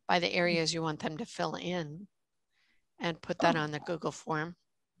by the areas you want them to fill in and put that on the Google form.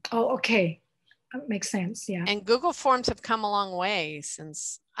 Oh, okay. That makes sense. Yeah. And Google Forms have come a long way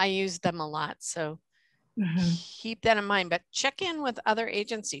since I use them a lot. So keep that in mind, but check in with other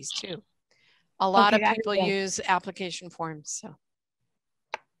agencies too. A lot of people use application forms. So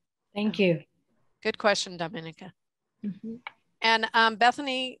thank you. Good question, Dominica. And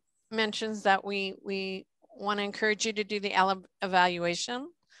Bethany mentions that we want to encourage you to do the evaluation.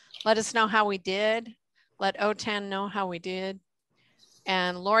 Let us know how we did. Let OTAN know how we did.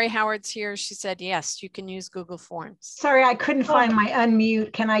 And Lori Howard's here. She said, yes, you can use Google Forms. Sorry, I couldn't find my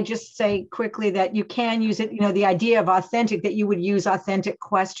unmute. Can I just say quickly that you can use it, you know, the idea of authentic, that you would use authentic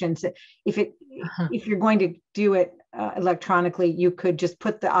questions. If you're going to do it electronically, you could just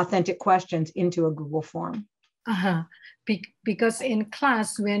put the authentic questions into a Google form. Because in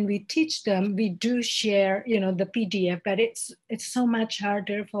class, when we teach them, we do share, you know, the PDF, but it's so much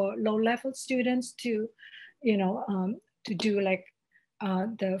harder for low-level students to, you know, to do like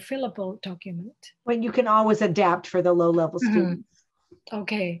the fillable document. But you can always adapt for the low-level students.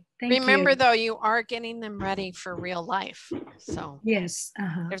 Okay, thank you. Remember though, you are getting them ready for real life. So yes,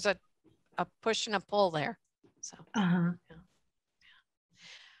 there's a push and a pull there. So yeah.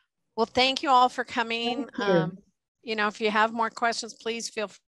 Well, thank you all for coming. You know, if you have more questions, please feel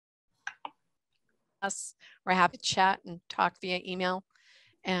free to us. We're happy to chat and talk via email.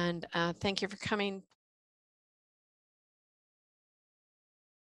 And thank you for coming.